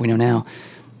to stuff we know now.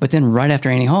 But then right after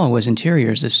Annie Hall was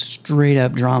Interiors, this straight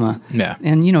up drama. Yeah.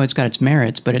 And, you know, it's got its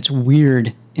merits, but it's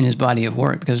weird in his body of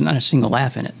work because there's not a single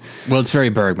laugh in it. Well, it's very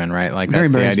Bergman, right? Like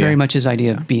that's the idea. It's very much his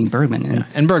idea of being Bergman.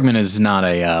 And Bergman is not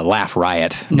a laugh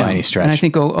riot by any stretch. And I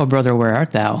think, Oh Brother, Where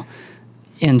Art Thou,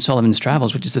 in Sullivan's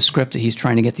Travels, which is the script that he's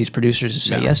trying to get these producers to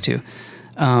say yes to,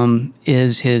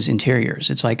 is his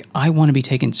Interiors. It's like, I want to be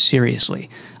taken seriously.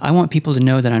 I want people to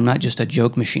know that I'm not just a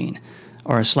joke machine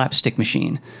or a slapstick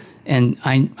machine. And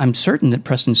I'm certain that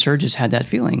Preston Sturges had that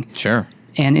feeling. Sure.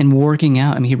 And in working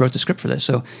out, I mean, he wrote the script for this.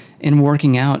 So in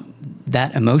working out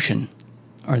that emotion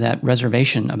or that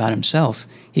reservation about himself,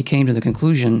 he came to the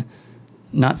conclusion,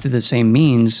 not through the same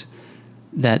means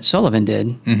that Sullivan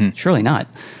did, surely not,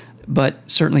 but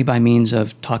certainly by means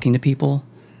of talking to people,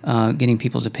 getting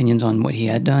people's opinions on what he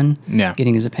had done,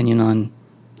 getting his opinion on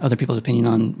other people's opinion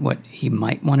on what he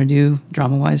might want to do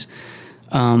drama-wise,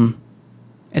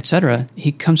 etc.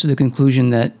 He comes to the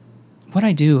conclusion that what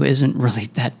I do isn't really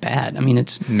that bad. I mean,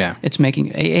 it's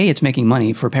making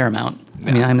money for Paramount.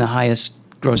 I mean, I'm the highest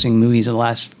grossing movies of the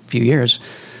last few years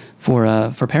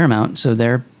for Paramount, so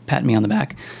they're patting me on the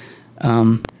back.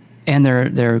 And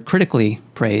they're critically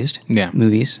praised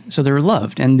movies, so they're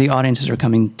loved, and the audiences are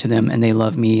coming to them, and they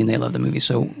love me, and they love the movie.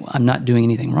 So I'm not doing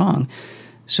anything wrong.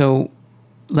 So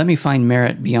let me find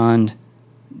merit beyond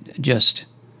just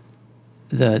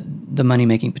the money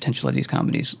making potential of these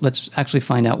comedies. Let's actually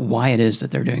find out why it is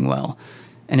that they're doing well,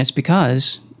 and it's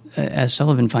because, as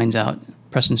Sullivan finds out,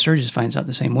 Preston Sturges finds out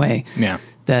the same way.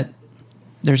 That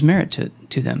there's merit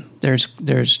to them. There's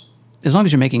as long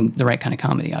as you're making the right kind of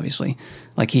comedy, obviously,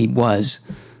 like he was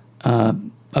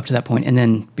up to that point, and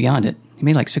then beyond it, he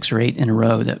made like 6 or 8 in a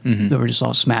row that were just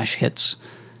all smash hits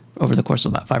over the course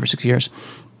of about 5 or 6 years.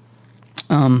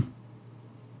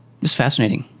 Just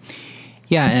fascinating.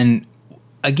 Yeah, and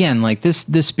again, like this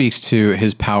speaks to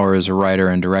his power as a writer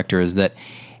and director, is that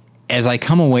as I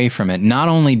come away from it, not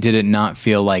only did it not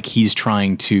feel like he's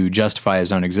trying to justify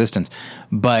his own existence,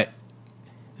 but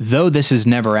though this is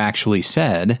never actually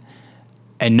said,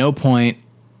 at no point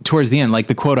towards the end, like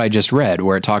the quote I just read,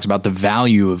 where it talks about the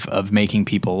value of making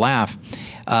people laugh,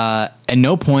 at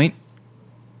no point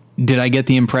did I get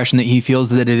the impression that he feels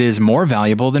that it is more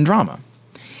valuable than drama.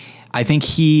 I think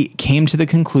he came to the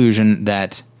conclusion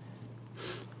that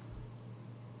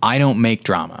I don't make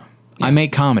drama. I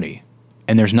make comedy,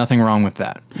 and there's nothing wrong with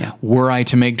that. Were I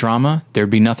to make drama, there'd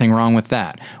be nothing wrong with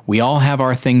that. We all have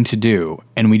our thing to do,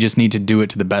 and we just need to do it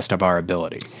to the best of our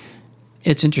ability.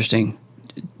 It's interesting,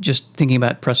 just thinking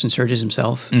about Preston Sturges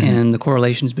himself and the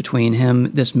correlations between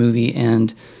him, this movie,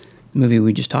 and the movie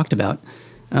we just talked about.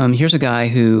 Here's a guy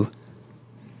who,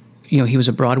 he was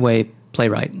a Broadway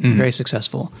playwright, very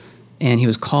successful, and he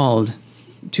was called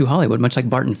to Hollywood, much like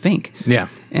Barton Fink.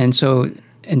 And so,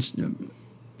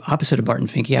 opposite of Barton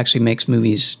Fink, he actually makes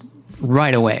movies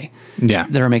right away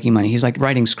that are making money. He's like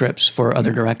writing scripts for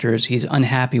other directors. He's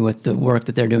unhappy with the work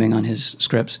that they're doing on his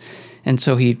scripts. And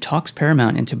so he talks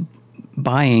Paramount into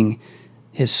buying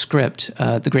his script,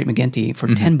 The Great McGinty, for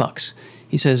 $10.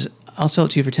 He says, I'll sell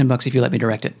it to you for $10 if you let me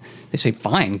direct it. They say,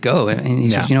 fine, go. And he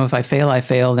says, if I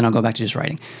fail, then I'll go back to just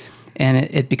writing. And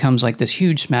it becomes like this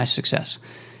huge smash success.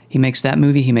 He makes that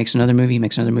movie, he makes another movie, he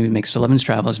makes Sullivan's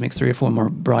Travels, makes 3 or 4 more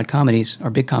broad comedies, or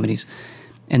big comedies.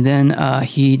 And then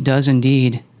he does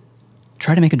indeed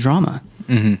try to make a drama.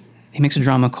 He makes a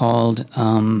drama called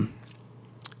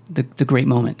The Great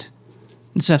Moment.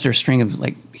 It's after a string of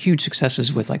like huge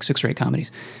successes with like 6 or 8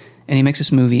 comedies. And he makes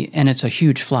this movie, and it's a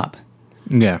huge flop.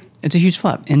 It's a huge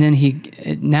flop. And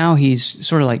then now he's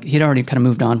sort of like, he'd already kind of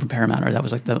moved on from Paramount, or that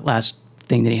was like the last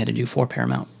thing that he had to do for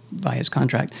Paramount by his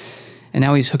contract. And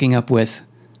now he's hooking up with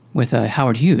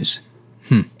Howard Hughes.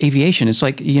 Aviation. It's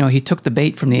like, he took the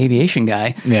bait from the aviation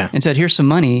guy and said, here's some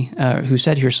money,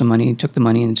 here's some money. He took the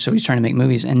money, and so he's trying to make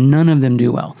movies, and none of them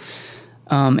do well.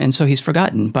 And so he's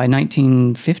forgotten. By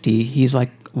 1950, he's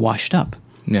like washed up.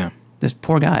 This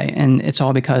poor guy. And it's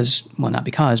all because, well, not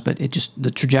because, but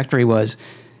the trajectory was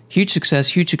huge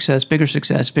success, bigger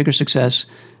success,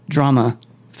 drama,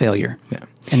 failure.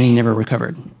 And then he never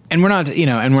recovered. And we're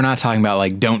not talking about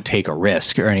like don't take a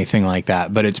risk or anything like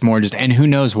that, but it's more just, and who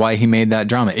knows why he made that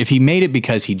drama. If he made it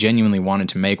because he genuinely wanted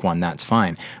to make one, that's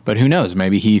fine. But who knows?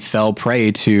 Maybe he fell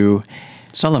prey to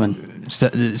Sullivan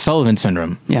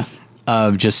syndrome.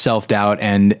 Of just self-doubt,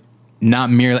 and not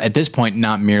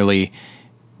merely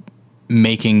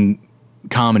making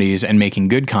comedies and making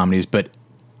good comedies, but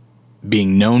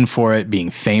being known for it, being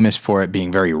famous for it,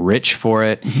 being very rich for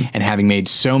it, and having made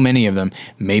so many of them.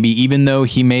 Maybe even though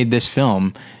he made this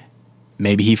film,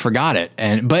 maybe he forgot it.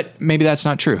 But maybe that's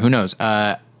not true. Who knows?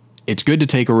 It's good to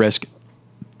take a risk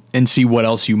and see what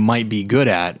else you might be good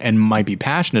at and might be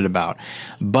passionate about.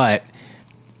 But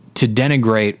to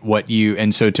denigrate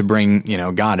and so to bring,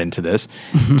 God into this,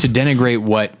 to denigrate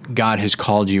what God has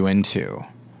called you into.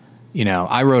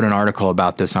 I wrote an article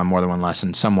about this on More Than One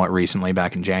Lesson somewhat recently,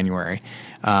 back in January,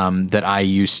 that I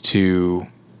used to,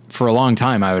 for a long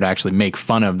time, I would actually make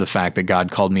fun of the fact that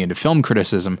God called me into film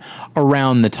criticism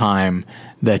around the time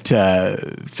that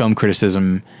film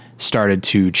criticism started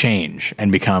to change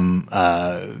and become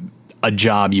a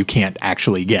job you can't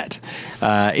actually get.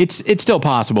 It's still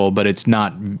possible, but it's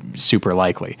not super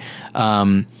likely.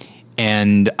 And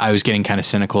And I was getting kind of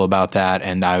cynical about that,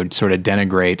 and I would sort of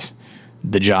denigrate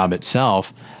the job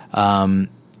itself.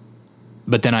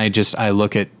 But then I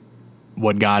look at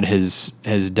what God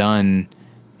has done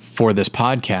for this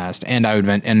podcast, and I would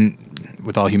and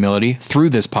with all humility, through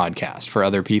this podcast for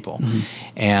other people.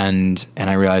 And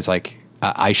I realized, like,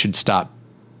 I should stop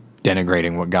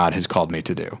denigrating what God has called me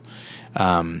to do.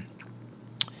 Now,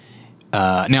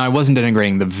 I wasn't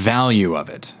denigrating the value of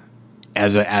it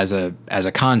as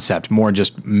a concept, more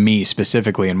just me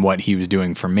specifically and what he was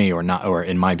doing for me, or not, or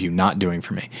in my view, not doing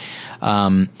for me.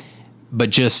 But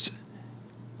just,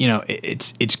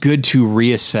 it's good to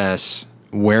reassess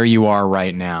where you are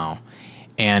right now.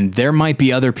 And there might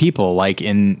be other people, like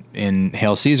in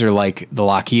Hail Caesar, like the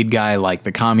Lockheed guy, like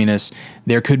the communists.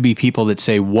 There could be people that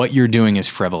say what you're doing is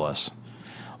frivolous.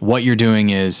 What you're doing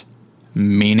is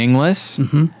meaningless,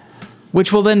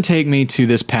 which will then take me to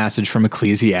this passage from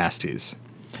Ecclesiastes.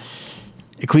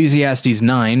 Ecclesiastes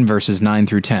 9, verses 9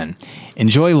 through 10.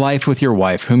 Enjoy life with your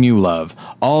wife, whom you love,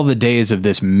 all the days of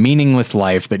this meaningless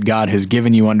life that God has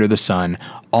given you under the sun,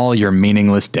 all your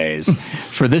meaningless days.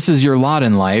 For this is your lot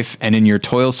in life, and in your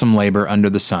toilsome labor under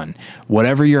the sun.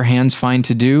 Whatever your hands find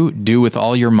to do, do with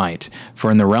all your might.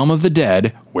 For in the realm of the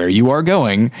dead, where you are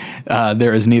going,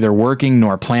 there is neither working,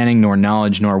 nor planning, nor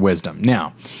knowledge, nor wisdom.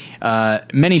 Now,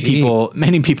 many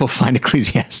people find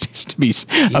Ecclesiastes to be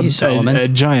a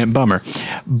giant bummer,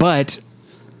 but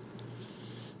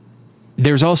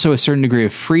there's also a certain degree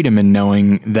of freedom in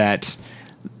knowing that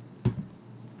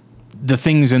the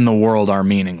things in the world are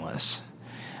meaningless.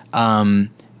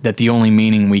 That the only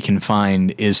meaning we can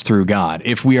find is through God.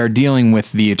 If we are dealing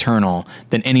with the eternal,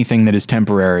 then anything that is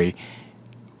temporary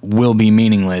will be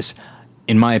meaningless,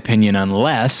 in my opinion,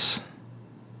 unless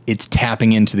it's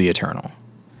tapping into the eternal.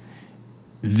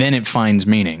 Then it finds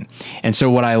meaning. And so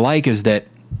what I like is that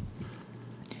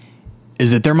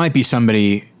there might be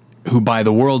somebody who, by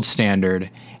the world's standard,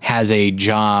 has a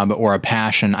job or a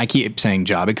passion. I keep saying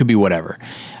job. It could be whatever.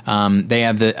 They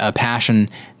have a passion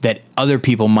that other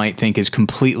people might think is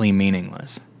completely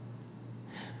meaningless.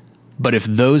 But if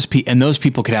those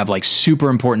people could have like super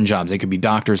important jobs, they could be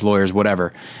doctors, lawyers,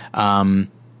 whatever.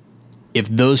 If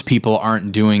those people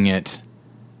aren't doing it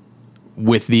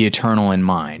with the eternal in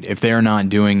mind, if they're not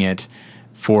doing it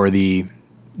for the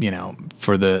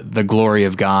glory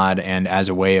of God and as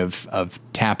a way of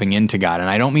tapping into God. And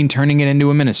I don't mean turning it into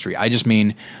a ministry. I just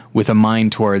mean with a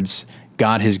mind towards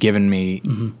God has given me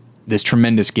this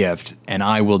tremendous gift and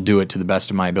I will do it to the best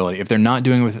of my ability. If they're not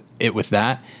doing it with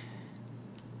that,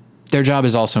 their job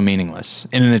is also meaningless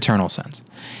in an eternal sense.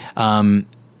 And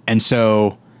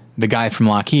so the guy from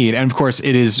Lockheed, and of course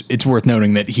it's worth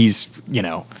noting that he's,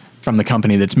 from the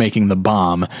company that's making the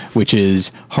bomb, which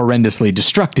is horrendously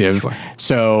destructive. Sure.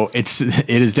 So it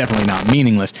is definitely not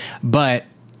meaningless, but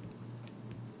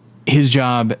his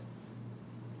job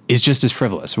is just as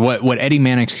frivolous. What Eddie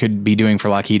Mannix could be doing for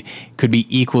Lockheed could be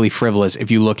equally frivolous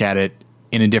if you look at it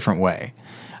in a different way.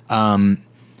 And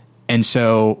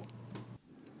so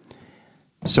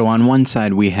on one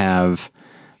side we have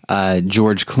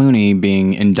George Clooney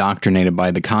being indoctrinated by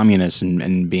the communists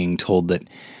and being told that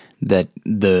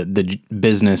the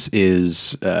business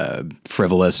is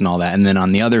frivolous and all that. And then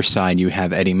on the other side, you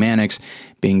have Eddie Mannix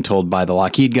being told by the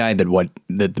Lockheed guy that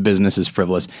the business is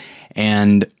frivolous.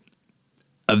 And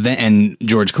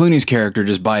George Clooney's character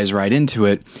just buys right into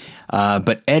it.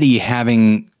 But Eddie,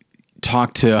 having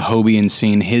talked to Hobie and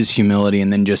seen his humility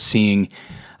and then just seeing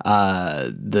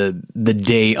the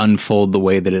day unfold the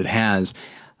way that it has,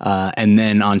 and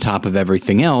then on top of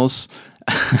everything else,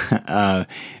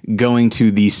 going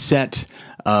to the set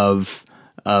of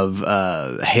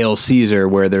Hail Caesar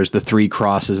where there's the 3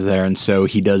 crosses there, and so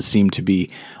he does seem to be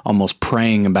almost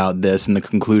praying about this, and the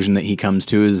conclusion that he comes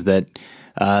to is that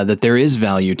there is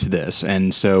value to this.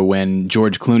 And so when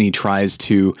George Clooney tries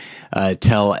to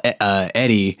tell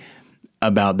Eddie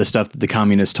about the stuff that the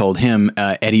communists told him,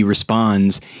 Eddie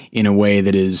responds in a way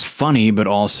that is funny, but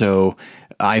also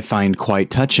I find quite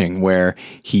touching, where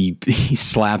he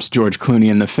slaps George Clooney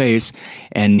in the face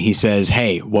and he says,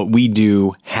 "Hey, what we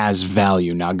do has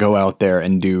value. Now go out there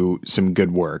and do some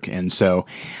good work." And so,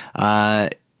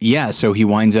 so he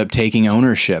winds up taking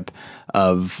ownership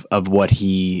of what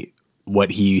he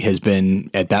has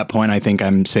been, at that point, I think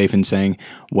I'm safe in saying,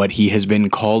 what he has been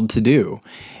called to do.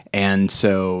 And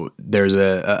so there's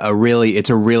a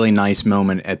really nice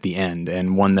moment at the end,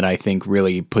 and one that I think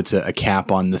really puts a cap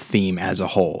on the theme as a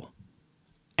whole.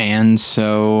 And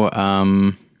so,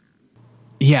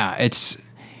 it's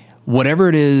whatever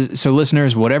it is. So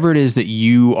listeners, whatever it is that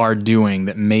you are doing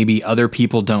that maybe other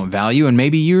people don't value, and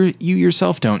maybe you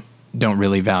yourself don't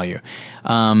really value.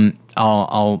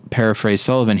 I'll paraphrase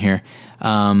Sullivan here.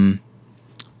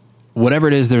 Whatever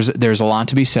it is, there's a lot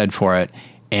to be said for it,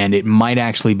 and it might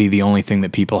actually be the only thing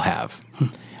that people have.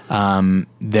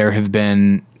 There have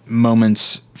been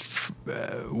moments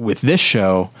with this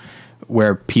show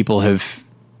where people have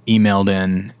emailed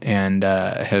in and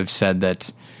have said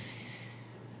that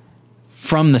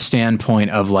from the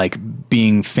standpoint of like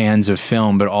being fans of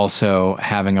film, but also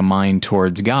having a mind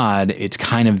towards God, it's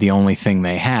kind of the only thing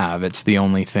they have. It's the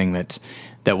only thing that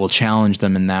will challenge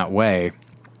them in that way.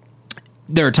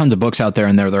 There are tons of books out there,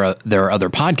 and there are other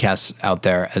podcasts out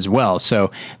there as well.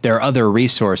 So there are other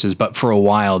resources, but for a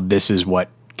while, this is what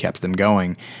kept them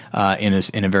going in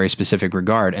a very specific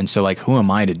regard. And so, like, who am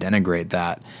I to denigrate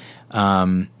that?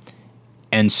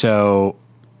 And so,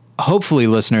 hopefully,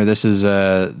 listener, this is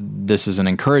an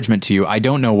encouragement to you. I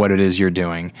don't know what it is you're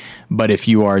doing, but if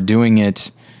you are doing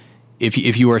it, if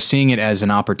you are seeing it as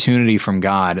an opportunity from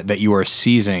God that you are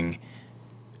seizing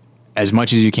as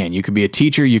much as you can. You could be a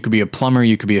teacher, you could be a plumber,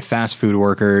 you could be a fast food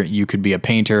worker, you could be a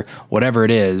painter, whatever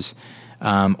it is.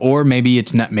 Or maybe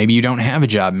it's not, maybe you don't have a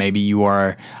job. Maybe you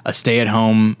are a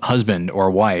stay-at-home husband or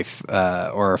wife,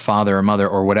 or a father or mother,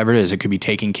 or whatever it is. It could be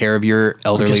taking care of your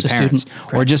elderly parents,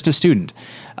 or just a student.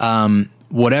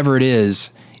 Whatever it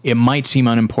is, it might seem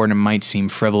unimportant, it might seem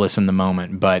frivolous in the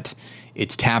moment, but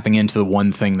it's tapping into the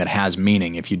one thing that has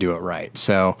meaning if you do it right.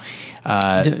 So,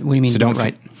 what do you mean? So don't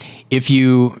right.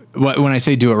 When I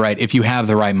say do it right, if you have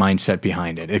the right mindset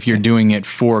behind it, if you're doing it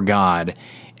for God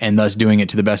and thus doing it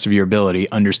to the best of your ability,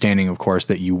 understanding, of course,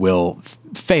 that you will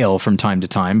fail from time to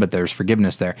time, but there's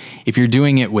forgiveness there. If you're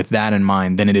doing it with that in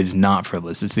mind, then it is not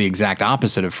frivolous. It's the exact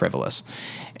opposite of frivolous.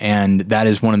 And that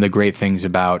is one of the great things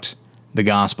about the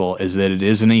gospel, is that it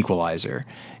is an equalizer,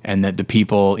 and that the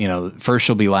people, first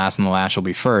shall be last and the last shall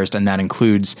be first, and that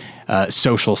includes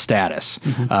social status,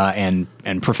 and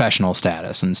professional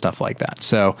status and stuff like that.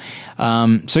 So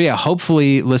yeah,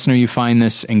 hopefully, listener, you find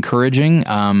this encouraging.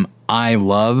 I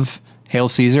love Hail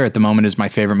Caesar. At the moment, is my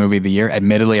favorite movie of the year.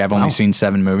 Admittedly, I've only seen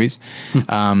 7 movies,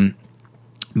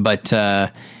 but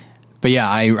yeah,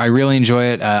 I really enjoy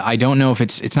it. I don't know if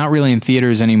it's not really in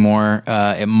theaters anymore.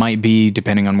 It might be,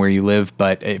 depending on where you live.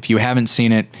 But if you haven't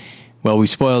seen it, well, we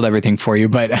spoiled everything for you.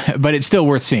 But it's still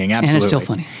worth seeing. Absolutely, and it's still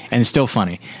funny. And it's still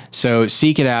funny. So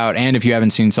seek it out. And if you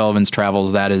haven't seen Sullivan's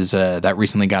Travels, that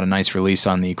recently got a nice release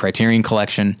on the Criterion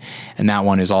Collection, and that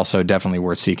one is also definitely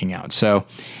worth seeking out. So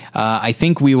I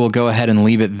think we will go ahead and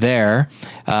leave it there.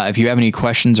 If you have any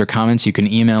questions or comments, you can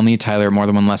email me,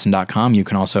 Tyler@morethanonelesson.com. You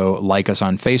can also like us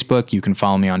on Facebook. You can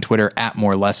follow me on Twitter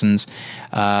 @MoreLessons.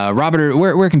 Robert,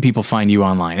 where can people find you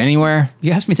online? Anywhere?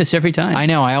 You ask me this every time. I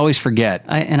know. I always forget.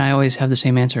 I always have the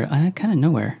same answer. Kind of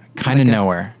nowhere.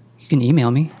 Nowhere. You can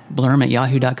email me,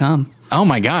 blurm@yahoo.com. Oh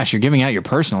my gosh, you're giving out your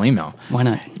personal email. Why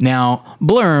not? Now,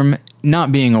 blurm,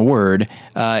 not being a word,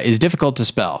 is difficult to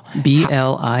spell.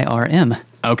 BLIRM.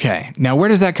 Okay. Now, where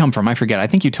does that come from? I forget. I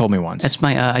think you told me once. That's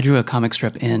I drew a comic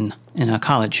strip in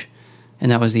college,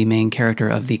 and that was the main character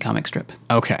of the comic strip.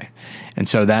 Okay. And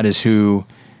so that is who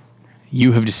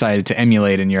you have decided to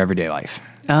emulate in your everyday life.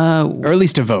 Or at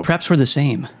least evoke. Perhaps we're the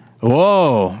same.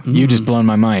 Whoa. You just blown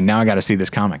my mind. Now I got to see this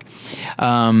comic.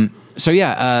 So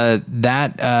yeah,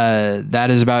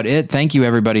 that is about it. Thank you,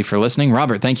 everybody, for listening.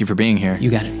 Robert, thank you for being here. You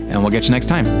got it. And we'll get you next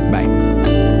time. Bye.